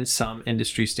in some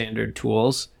industry standard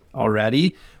tools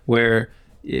already, where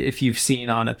if you've seen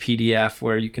on a PDF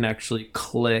where you can actually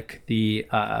click the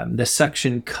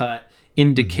section cut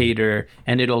indicator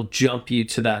and it'll jump you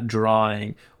to that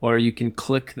drawing, or you can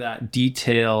click that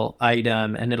detail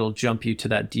item and it'll jump you to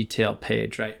that detail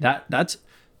page, right?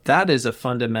 That is a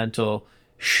fundamental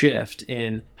shift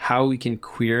in how we can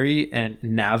query and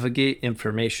navigate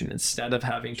information instead of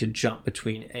having to jump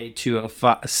between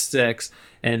A206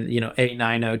 and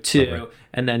A902 right,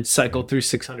 and then cycle through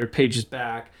 600 pages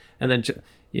back, and then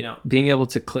being able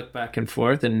to click back and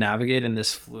forth and navigate in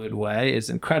this fluid way is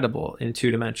incredible in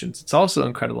 2 dimensions. It's also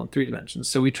incredible in 3 dimensions.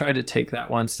 So we try to take that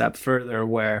one step further,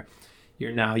 where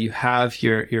you have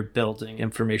your building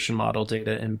information model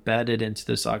data embedded into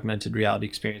this augmented reality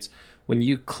experience. When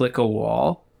you click a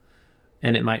wall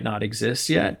and it might not exist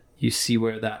yet, you see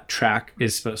where that track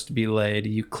is supposed to be laid.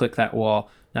 You click that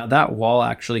wall. Now that wall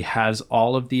actually has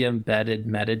all of the embedded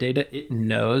metadata. It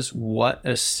knows what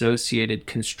associated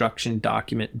construction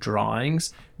document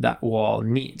drawings that wall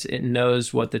needs. It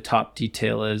knows what the top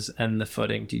detail is and the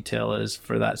footing detail is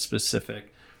for that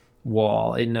specific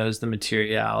wall. It knows the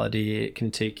materiality. It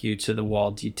can take you to the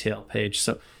wall detail page.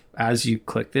 So as you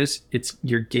click this,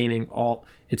 you're gaining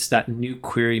it's that new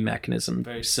query mechanism,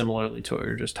 very similarly to what we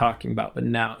were just talking about, but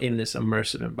now in this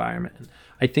immersive environment. And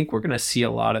I think we're going to see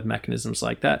a lot of mechanisms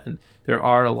like that. And there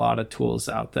are a lot of tools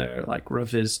out there like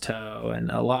Revisto and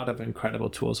a lot of incredible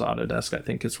tools. Autodesk, I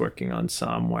think, is working on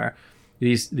some where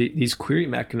these query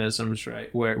mechanisms,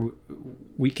 right, where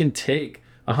we can take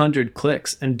 100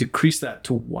 clicks and decrease that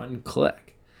to 1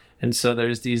 click. And so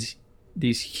there's these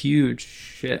huge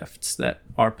shifts that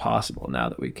are possible now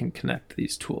that we can connect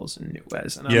these tools in new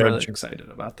ways. And I'm really excited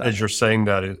about that. As you're saying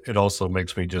that, it also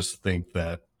makes me just think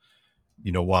that,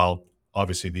 while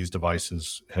obviously these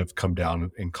devices have come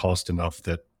down in cost enough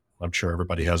that I'm sure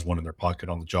everybody has one in their pocket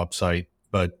on the job site,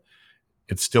 but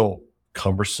it's still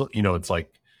cumbersome. It's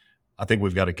like, I think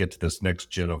we've got to get to this next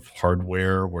gen of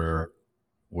hardware where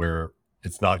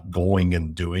it's not going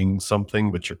and doing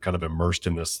something, but you're kind of immersed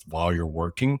in this while you're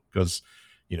working, because,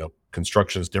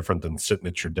 construction is different than sitting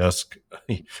at your desk.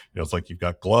 It's like you've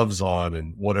got gloves on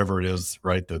and whatever it is,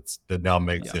 right? That now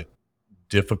makes it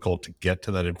difficult to get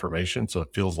to that information. So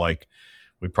it feels like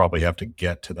we probably have to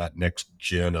get to that next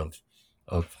gen of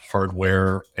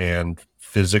hardware and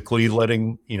physically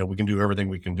letting, we can do everything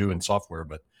we can do in software,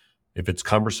 but if it's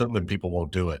cumbersome, then people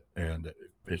won't do it. And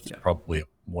it's probably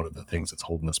one of the things that's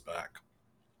holding us back.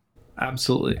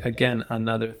 Absolutely. Again,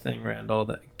 another thing, Randall,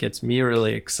 that gets me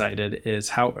really excited is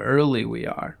how early we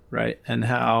are, right? And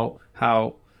how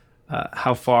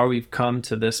far we've come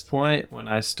to this point. When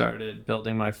I started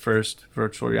building my first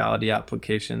virtual reality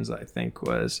applications, I think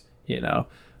was,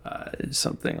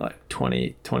 something like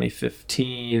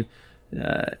 2015,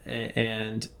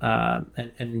 and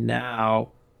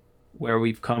now where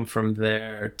we've come from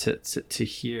there to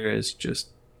here is just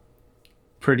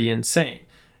pretty insane.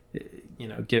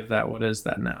 Give that, what is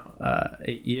that now?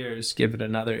 8 years, give it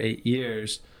another 8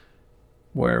 years.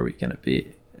 Where are we going to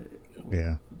be?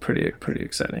 Yeah. Pretty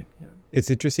exciting. Yeah.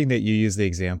 It's interesting that you use the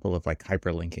example of like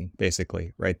hyperlinking,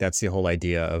 basically, right? That's the whole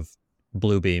idea of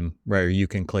Bluebeam, where you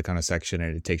can click on a section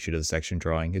and it takes you to the section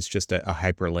drawing. It's just a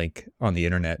hyperlink on the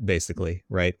internet, basically,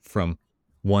 right? From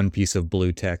one piece of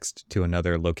blue text to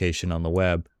another location on the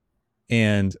web.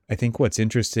 And I think what's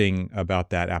interesting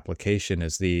about that application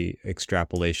is the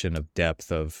extrapolation of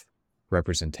depth of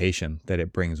representation that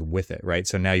it brings with it, right?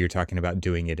 So now you're talking about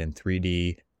doing it in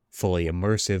 3D, fully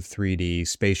immersive 3D,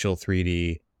 spatial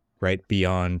 3D, right?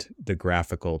 Beyond the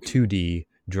graphical 2D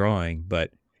drawing,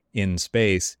 but in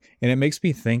space. And it makes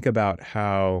me think about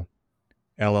how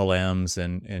LLMs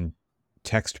and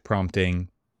text prompting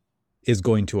is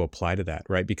going to apply to that,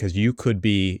 right? Because you could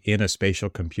be in a spatial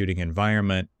computing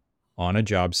environment on a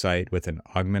job site with an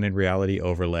augmented reality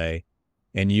overlay,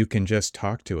 and you can just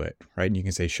talk to it, right? And you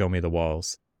can say, show me the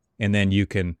walls. And then you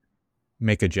can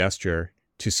make a gesture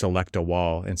to select a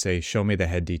wall and say, show me the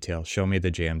head detail, show me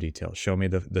the jam detail, show me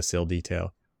the sill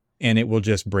detail. And it will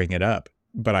just bring it up.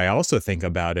 But I also think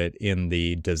about it in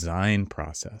the design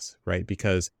process, right?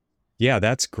 Because yeah,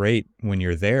 that's great when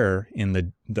you're there in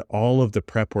the all of the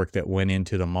prep work that went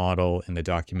into the model and the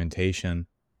documentation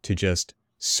to just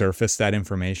surface that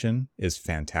information is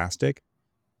fantastic.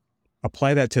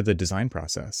 Apply that to the design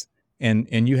process.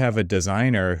 And you have a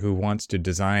designer who wants to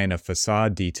design a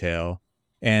facade detail,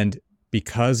 and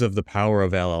because of the power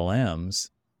of LLMs,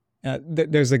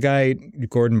 there's a guy,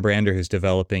 Gordon Brander, who's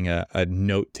developing a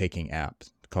note-taking app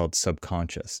called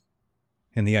Subconscious.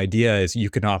 And the idea is you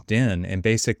can opt in and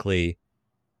basically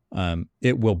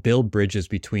it will build bridges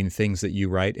between things that you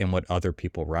write and what other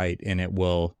people write, and it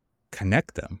will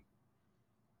connect them.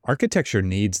 Architecture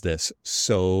needs this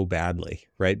so badly,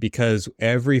 right? Because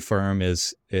every firm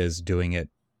is doing it,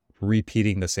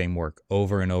 repeating the same work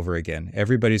over and over again.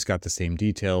 Everybody's got the same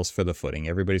details for the footing.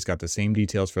 Everybody's got the same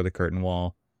details for the curtain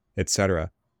wall, etc.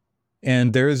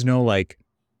 And there is no like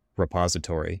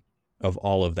repository of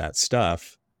all of that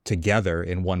stuff together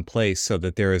in one place, so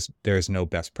that there's no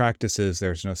best practices,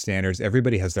 there's no standards.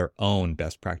 Everybody has their own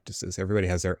best practices. Everybody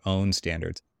has their own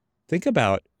standards. Think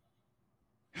about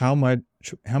how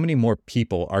many more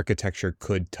people architecture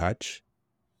could touch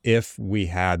if we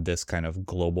had this kind of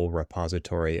global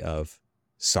repository of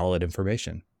solid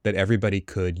information that everybody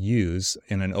could use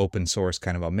in an open source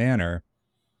kind of a manner,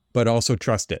 but also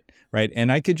trust it, right?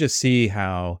 And I could just see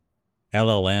how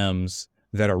LLMs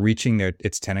that are reaching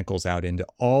its tentacles out into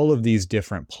all of these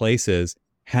different places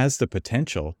has the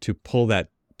potential to pull that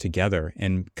together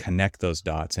and connect those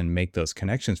dots and make those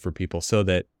connections for people, so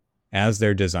that as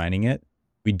they're designing it,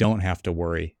 we don't have to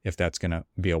worry if that's going to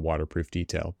be a waterproof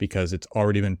detail, because it's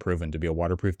already been proven to be a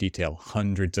waterproof detail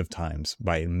hundreds of times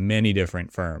by many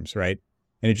different firms, right?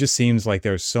 And it just seems like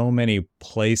there's so many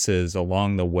places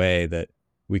along the way that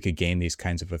we could gain these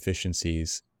kinds of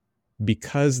efficiencies,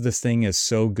 because this thing is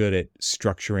so good at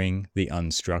structuring the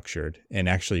unstructured and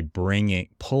actually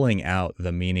pulling out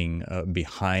the meaning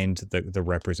behind the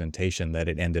representation that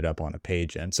it ended up on a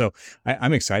page in. So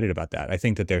I'm excited about that. I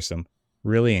think that there's some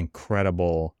really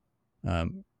incredible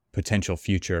potential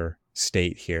future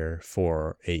state here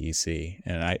for AEC.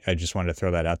 And I just wanted to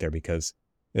throw that out there, because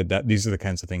these are the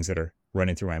kinds of things that are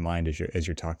running through my mind as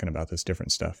you're talking about this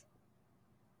different stuff.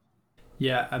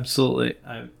 Yeah, absolutely.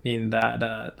 I mean,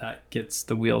 that gets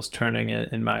the wheels turning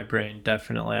in my brain.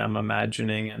 Definitely, I'm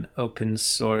imagining an open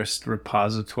sourced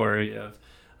repository of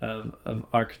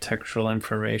architectural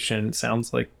information.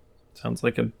 Sounds like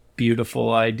a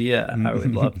beautiful idea. I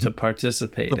would love to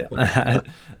participate in that.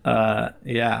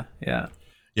 Yeah.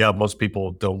 Yeah, most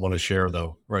people don't want to share,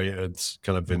 though, right? It's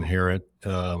kind of inherent.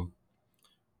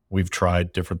 We've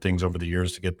tried different things over the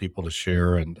years to get people to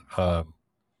share, and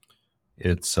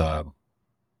it's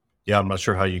yeah, I'm not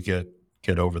sure how you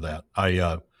get over that.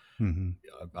 I've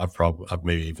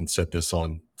maybe even said this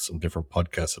on some different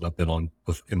podcasts that I've been on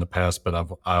in the past, but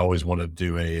I always want to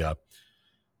do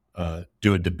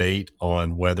a debate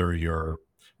on whether you're,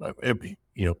 even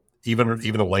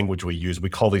the language we use, we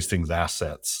call these things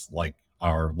assets, like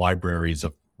our libraries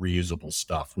of reusable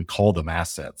stuff. We call them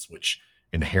assets, which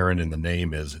inherent in the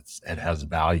name is it has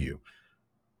value.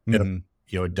 Mm-hmm.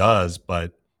 It does,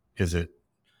 but is it,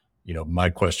 my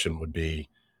question would be,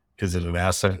 is it an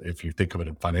asset? If you think of it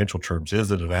in financial terms,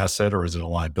 is it an asset or is it a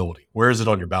liability? Where is it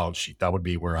on your balance sheet? That would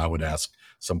be where I would ask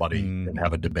somebody and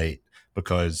have a debate,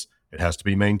 because it has to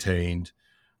be maintained.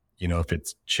 If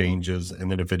it changes,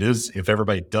 and then if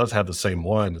everybody does have the same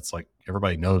one, it's like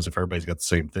everybody knows if everybody's got the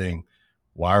same thing,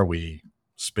 why are we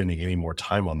spending any more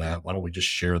time on that? Why don't we just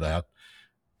share that,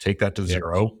 take that to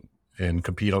zero, and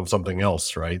compete on something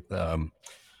else, right?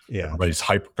 Everybody's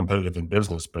hyper competitive in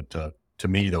business, but to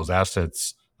me, those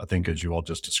assets, I think, as you all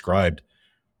just described,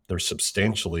 they're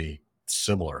substantially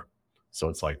similar. So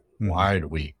it's like, why do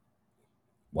we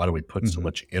put so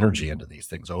much energy into these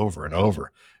things over and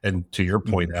over? And to your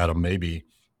point, Adam, maybe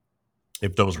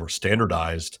if those were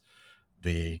standardized,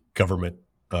 the government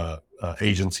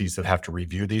agencies that have to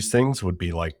review these things would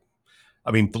be like,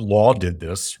 the law did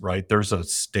this, right? There's a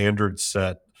standard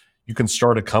set. You can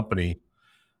start a company,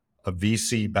 a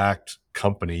VC-backed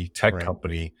company, tech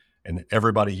company, and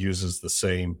everybody uses the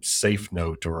same safe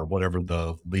note or whatever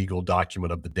the legal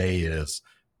document of the day is.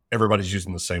 Everybody's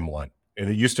using the same one. And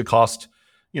it used to cost,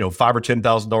 $5,000 or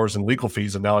 $10,000 in legal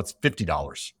fees, and now it's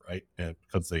 $50, right? And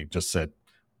because they just said,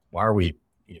 why are we,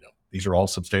 these are all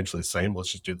substantially the same.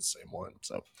 Let's just do the same one.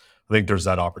 So I think there's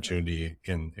that opportunity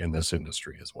in this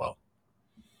industry as well.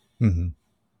 Mm-hmm.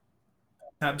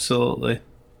 Absolutely.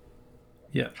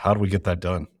 Yeah. How do we get that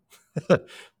done?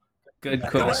 Good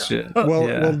question.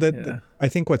 I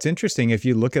think what's interesting, if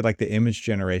you look at like the image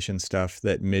generation stuff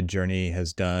that Midjourney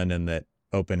has done and that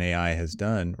OpenAI has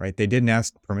done, right? They didn't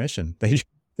ask permission. They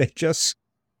just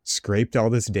scraped all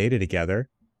this data together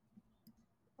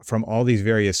from all these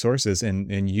various sources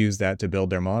and used that to build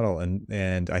their model.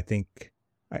 And I think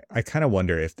I kind of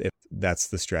wonder if that's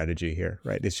the strategy here,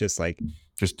 right? It's just like,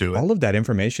 just do it. All of that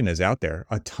information is out there.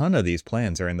 A ton of these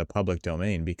plans are in the public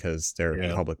domain because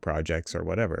they're public projects or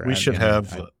whatever. We should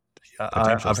have.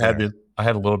 I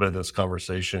had a little bit of this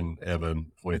conversation, Evan,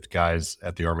 with guys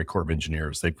at the Army Corps of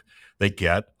Engineers. They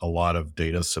get a lot of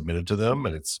data submitted to them,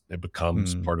 and it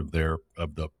becomes part of the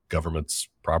government's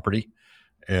property.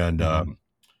 And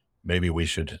maybe we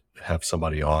should have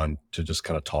somebody on to just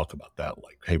kind of talk about that.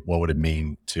 Like, hey, what would it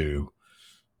mean to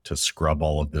scrub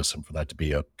all of this and for that to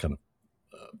be a kind of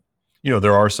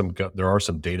there are some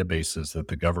databases that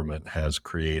the government has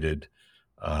created,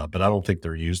 but I don't think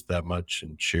they're used that much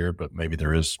and shared, but maybe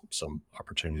there is some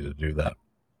opportunity to do that.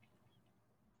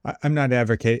 I'm not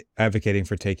advocating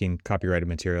for taking copyrighted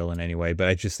material in any way, but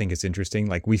I just think it's interesting.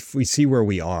 Like we see where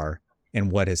we are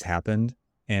and what has happened,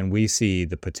 and we see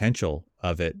the potential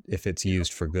of it if it's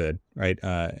used for good, right?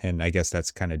 And I guess that's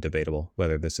kind of debatable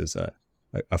whether this is a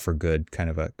for good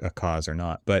kind of a cause or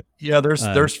not. But yeah, there's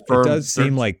firms. It does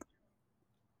seem like.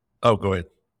 Oh, go ahead.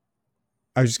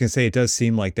 I was just going to say, it does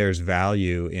seem like there's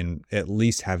value in at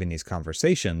least having these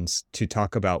conversations to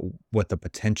talk about what the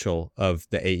potential of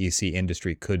the AEC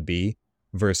industry could be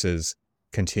versus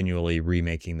continually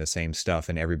remaking the same stuff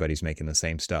and everybody's making the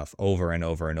same stuff over and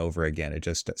over and over again. It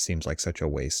just seems like such a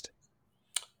waste.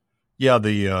 Yeah,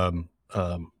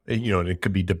 it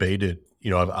could be debated.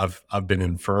 I've been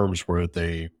in firms where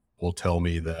they will tell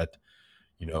me that,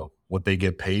 what they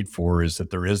get paid for is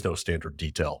that there is no standard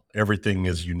detail. Everything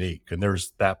is unique. And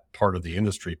there's that part of the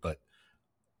industry, but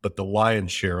the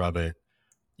lion's share of it,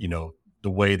 the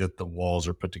way that the walls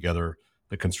are put together,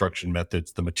 the construction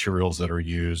methods, the materials that are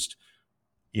used,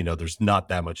 there's not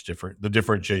that much different. The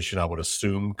differentiation, I would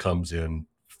assume, comes in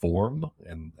form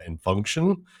and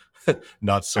function,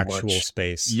 not so actual much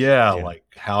space. Yeah, like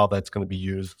how that's going to be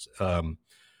used.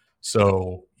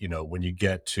 So, when you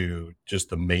get to just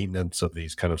the maintenance of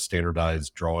these kind of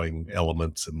standardized drawing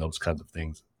elements and those kinds of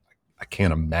things, I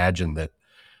can't imagine that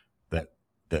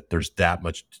there's that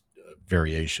much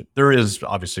variation. There is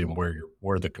obviously where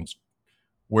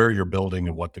you're building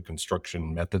and what the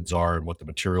construction methods are and what the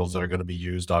materials that are going to be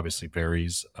used obviously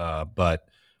varies. But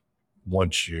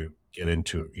once you get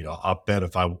into, I'll bet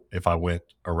if I went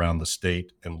around the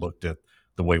state and looked at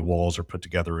the way walls are put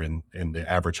together in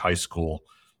the average high school,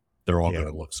 they're all going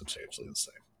to look substantially the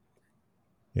same.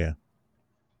 Yeah.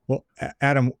 Well,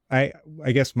 Adam, I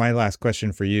guess my last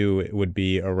question for you would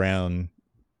be around,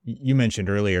 you mentioned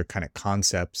earlier kind of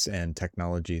concepts and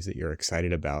technologies that you're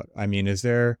excited about. I mean, is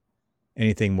there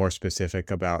anything more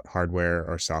specific about hardware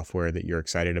or software that you're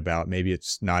excited about? Maybe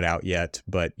it's not out yet,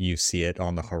 but you see it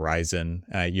on the horizon.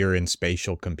 You're in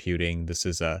spatial computing. This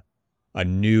is a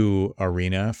new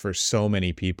arena for so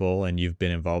many people, and you've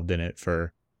been involved in it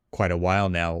for quite a while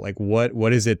now. Like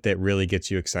what is it that really gets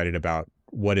you excited about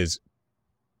what is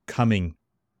coming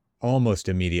almost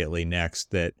immediately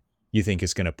next that you think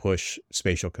is going to push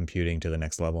spatial computing to the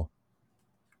next level?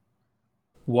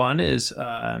 One is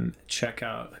check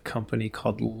out a company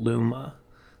called Luma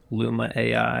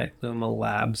AI,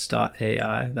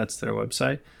 lumalabs.ai. That's their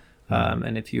website.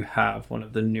 And if you have one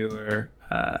of the newer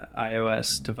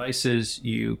iOS devices,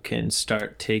 you can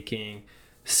start taking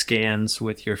scans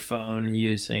with your phone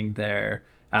using their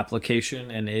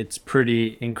application, and it's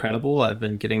pretty incredible. I've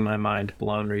been getting my mind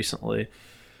blown recently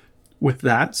with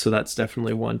that, so that's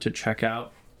definitely one to check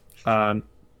out.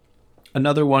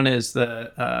 Another one is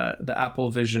the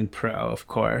Apple Vision Pro, of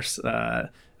course.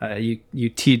 You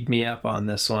teed me up on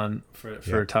this one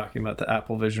for talking about the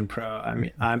Apple Vision Pro. I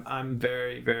mean, I'm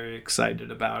very, very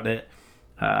excited about it.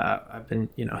 I've been,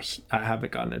 I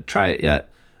haven't gotten to try it yet.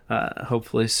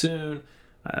 Hopefully soon.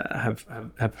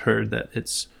 Have heard that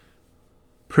it's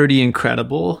pretty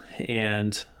incredible,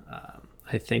 and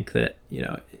I think that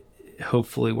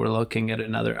hopefully we're looking at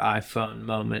another iPhone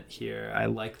moment here. I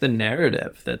like the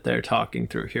narrative that they're talking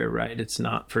through here, right? It's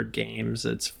not for games.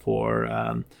 It's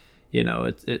for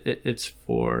it's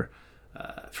for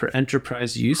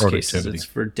enterprise use cases. It's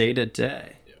for day to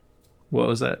day. What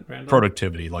was that, Randall?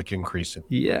 Productivity, like increasing.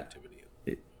 Yeah.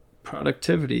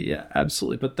 Productivity, yeah,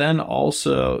 absolutely. But then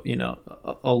also,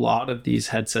 a lot of these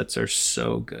headsets are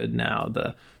so good now.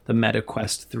 The Meta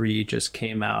Quest 3 just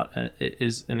came out, and it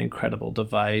is an incredible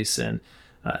device, and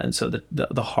so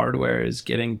the hardware is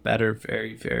getting better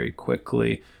very, very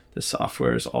quickly. The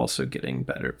software is also getting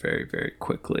better very, very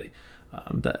quickly.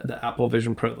 The Apple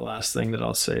Vision Pro, the last thing that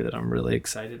I'll say that I'm really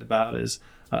excited about is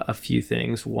a few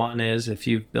things. One is, if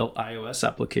you've built iOS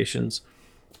applications,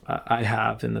 I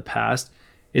have in the past,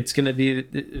 it's going to be a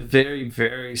very,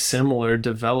 very similar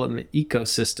development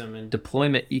ecosystem and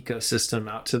deployment ecosystem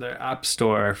out to their app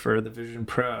store for the Vision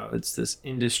Pro. It's this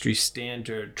industry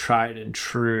standard, tried and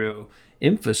true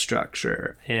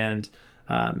infrastructure. And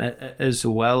as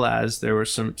well as there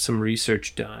was some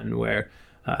research done where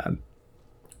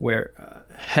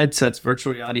headsets,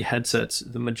 virtual reality headsets,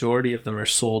 the majority of them are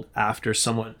sold after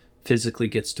someone physically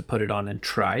gets to put it on and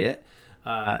try it.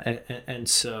 And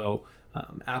so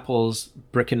Apple's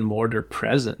brick and mortar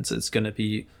presence is going to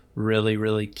be really,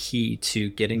 really key to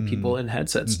getting people in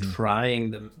headsets,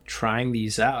 trying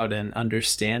these out and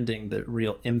understanding the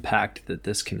real impact that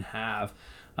this can have.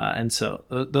 And so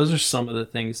those are some of the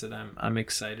things that I'm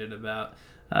excited about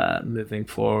moving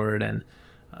forward. And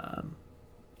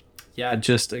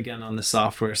just again on the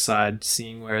software side,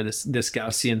 seeing where this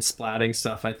Gaussian splatting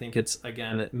stuff, I think it's,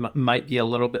 again, it might be a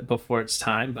little bit before its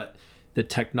time, but the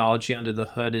technology under the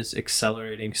hood is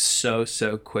accelerating so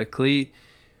quickly.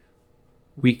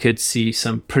 We could see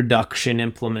some production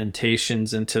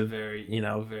implementations into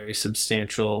very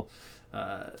substantial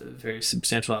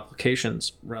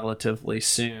applications relatively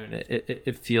soon.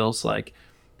 It feels like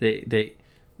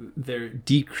they're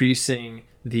decreasing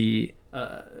the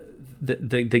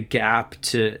gap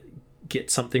to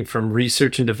get something from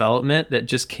research and development that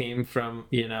just came from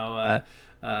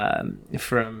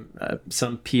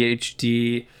some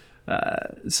PhD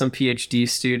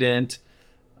student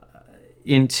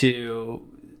into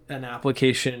an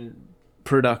application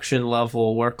production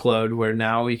level workload, where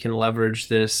now we can leverage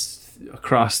this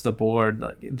across the board.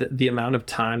 Like the amount of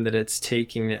time that it's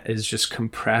taking is just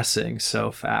compressing so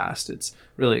fast. It's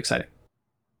really exciting.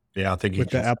 Yeah, I think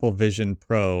with the Apple Vision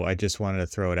Pro, I just wanted to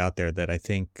throw it out there that I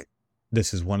think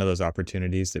this is one of those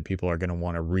opportunities that people are going to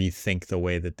want to rethink the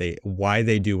way that why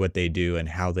they do what they do and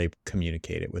how they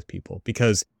communicate it with people.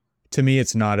 Because to me,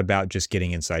 it's not about just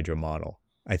getting inside your model.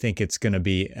 I think it's going to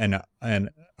be an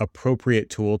appropriate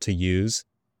tool to use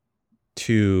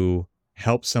to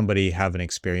help somebody have an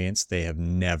experience they have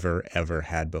never, ever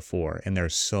had before. And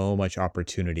there's so much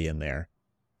opportunity in there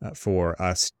for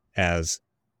us as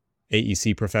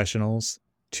AEC professionals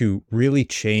to really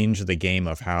change the game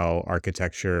of how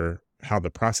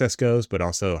the process goes, but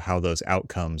also how those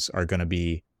outcomes are going to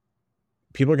be.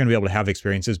 People are going to be able to have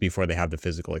experiences before they have the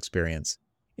physical experience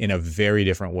in a very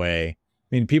different way.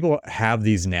 I mean, people have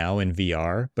these now in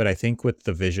VR, but I think with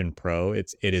the Vision Pro,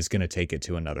 it is going to take it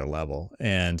to another level,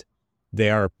 and they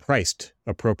are priced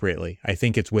appropriately. I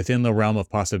think it's within the realm of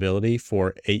possibility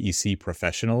for AEC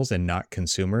professionals and not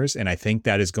consumers. And I think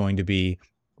that is going to be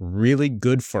really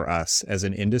good for us as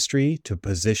an industry to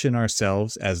position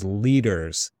ourselves as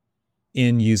leaders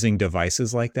in using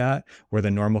devices like that, where the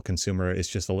normal consumer is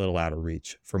just a little out of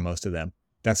reach for most of them.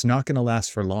 That's not going to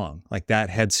last for long. Like,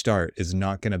 that head start is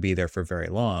not going to be there for very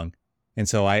long. And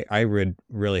so I would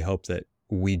really hope that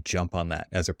we jump on that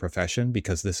as a profession,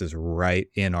 because this is right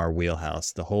in our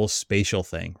wheelhouse. The whole spatial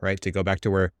thing, right? To go back to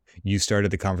where you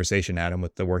started the conversation, Adam,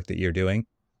 with the work that you're doing,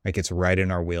 like, it's right in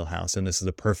our wheelhouse. And this is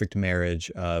a perfect marriage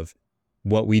of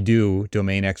what we do,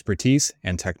 domain expertise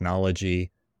and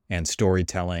technology and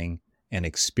storytelling and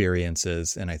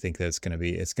experiences. And I think that it's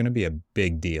going to be a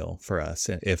big deal for us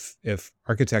if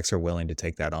architects are willing to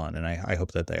take that on. And I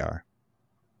hope that they are.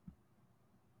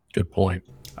 Good point.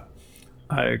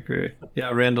 I agree.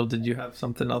 Yeah, Randall, did you have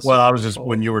something else? Well, I was just,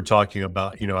 when you were talking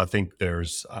about, I think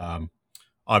there's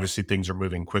obviously things are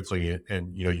moving quickly,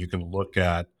 and you can look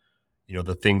at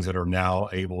the things that are now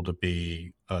able to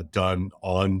be done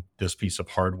on this piece of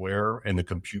hardware and the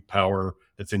compute power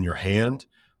that's in your hand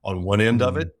on one end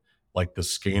of it, like the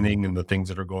scanning and the things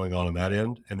that are going on that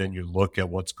end, and then you look at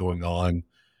what's going on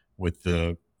with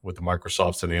the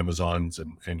Microsofts and Amazons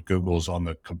and Googles on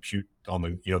the compute on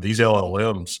the these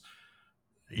LLMs.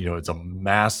 It's a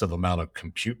massive amount of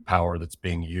compute power that's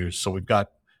being used. So we've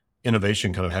got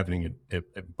innovation kind of happening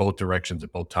at both directions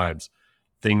at both times.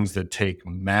 Things that take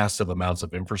massive amounts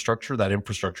of infrastructure. That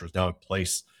infrastructure is now in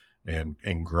place and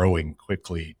growing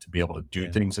quickly to be able to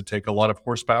do things that take a lot of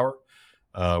horsepower,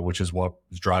 which is what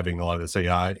is driving a lot of this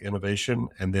AI innovation.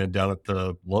 And then down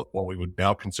at what we would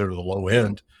now consider the low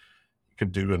end, you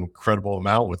can do an incredible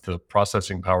amount with the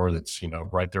processing power that's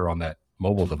right there on that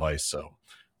mobile device. So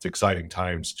it's exciting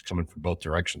times coming from both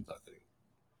directions, I think.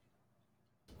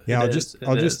 Yeah,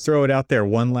 I'll just throw it out there.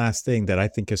 One last thing that I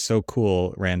think is so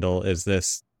cool, Randall, is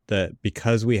that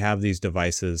because we have these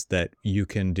devices that you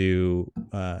can do,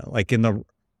 like in the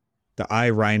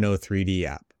iRhino 3D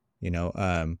app,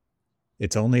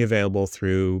 it's only available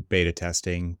through beta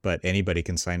testing, but anybody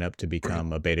can sign up to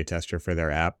become a beta tester for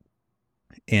their app.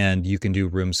 And you can do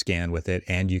room scan with it,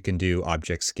 and you can do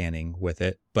object scanning with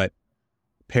it. But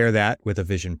pair that with a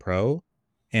Vision Pro,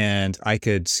 and I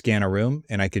could scan a room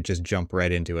and I could just jump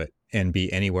right into it and be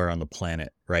anywhere on the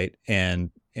planet, right? And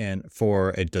for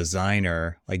a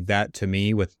designer like that, to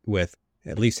me, with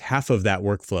at least half of that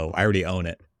workflow, I already own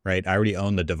it, right? I already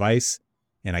own the device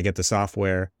and I get the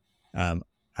software. I'm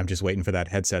just waiting for that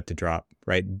headset to drop,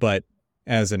 right? But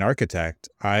as an architect,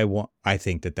 I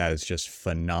think that is just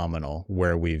phenomenal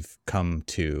where we've come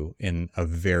to in a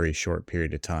very short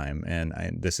period of time,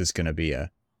 and this is going to be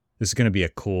a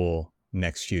cool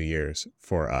next few years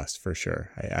for us, for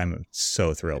sure. I'm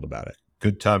so thrilled about it.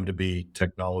 Good time to be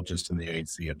technologist in the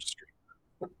AEC industry.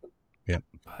 Yeah,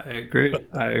 I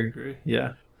agree.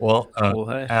 Yeah. Well,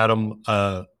 hey. Adam,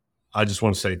 I just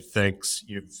want to say thanks.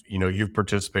 You've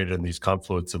participated in these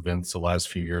Confluence events the last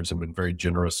few years and been very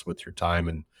generous with your time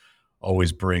and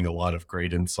always bring a lot of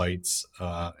great insights.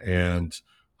 And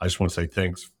I just want to say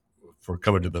thanks for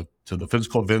coming to the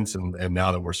physical events, and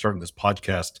now that we're starting this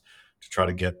podcast to try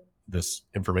to get this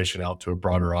information out to a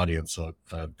broader audience. So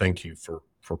thank you for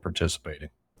participating.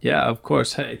 Yeah, of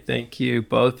course. Hey, thank you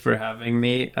both for having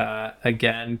me.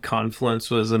 Again, Confluence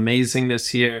was amazing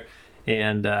this year.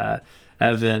 And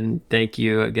Evan, thank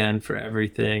you again for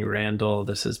everything. Randall,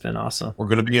 this has been awesome. We're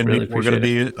going to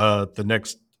be the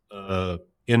next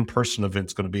in-person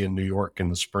event's going to be in New York in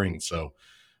the spring. So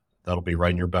that'll be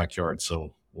right in your backyard.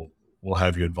 So we'll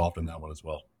have you involved in that one as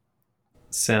well.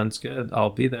 Sounds good. I'll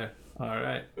be there. All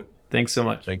right. Thanks so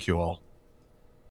much. Thank you all.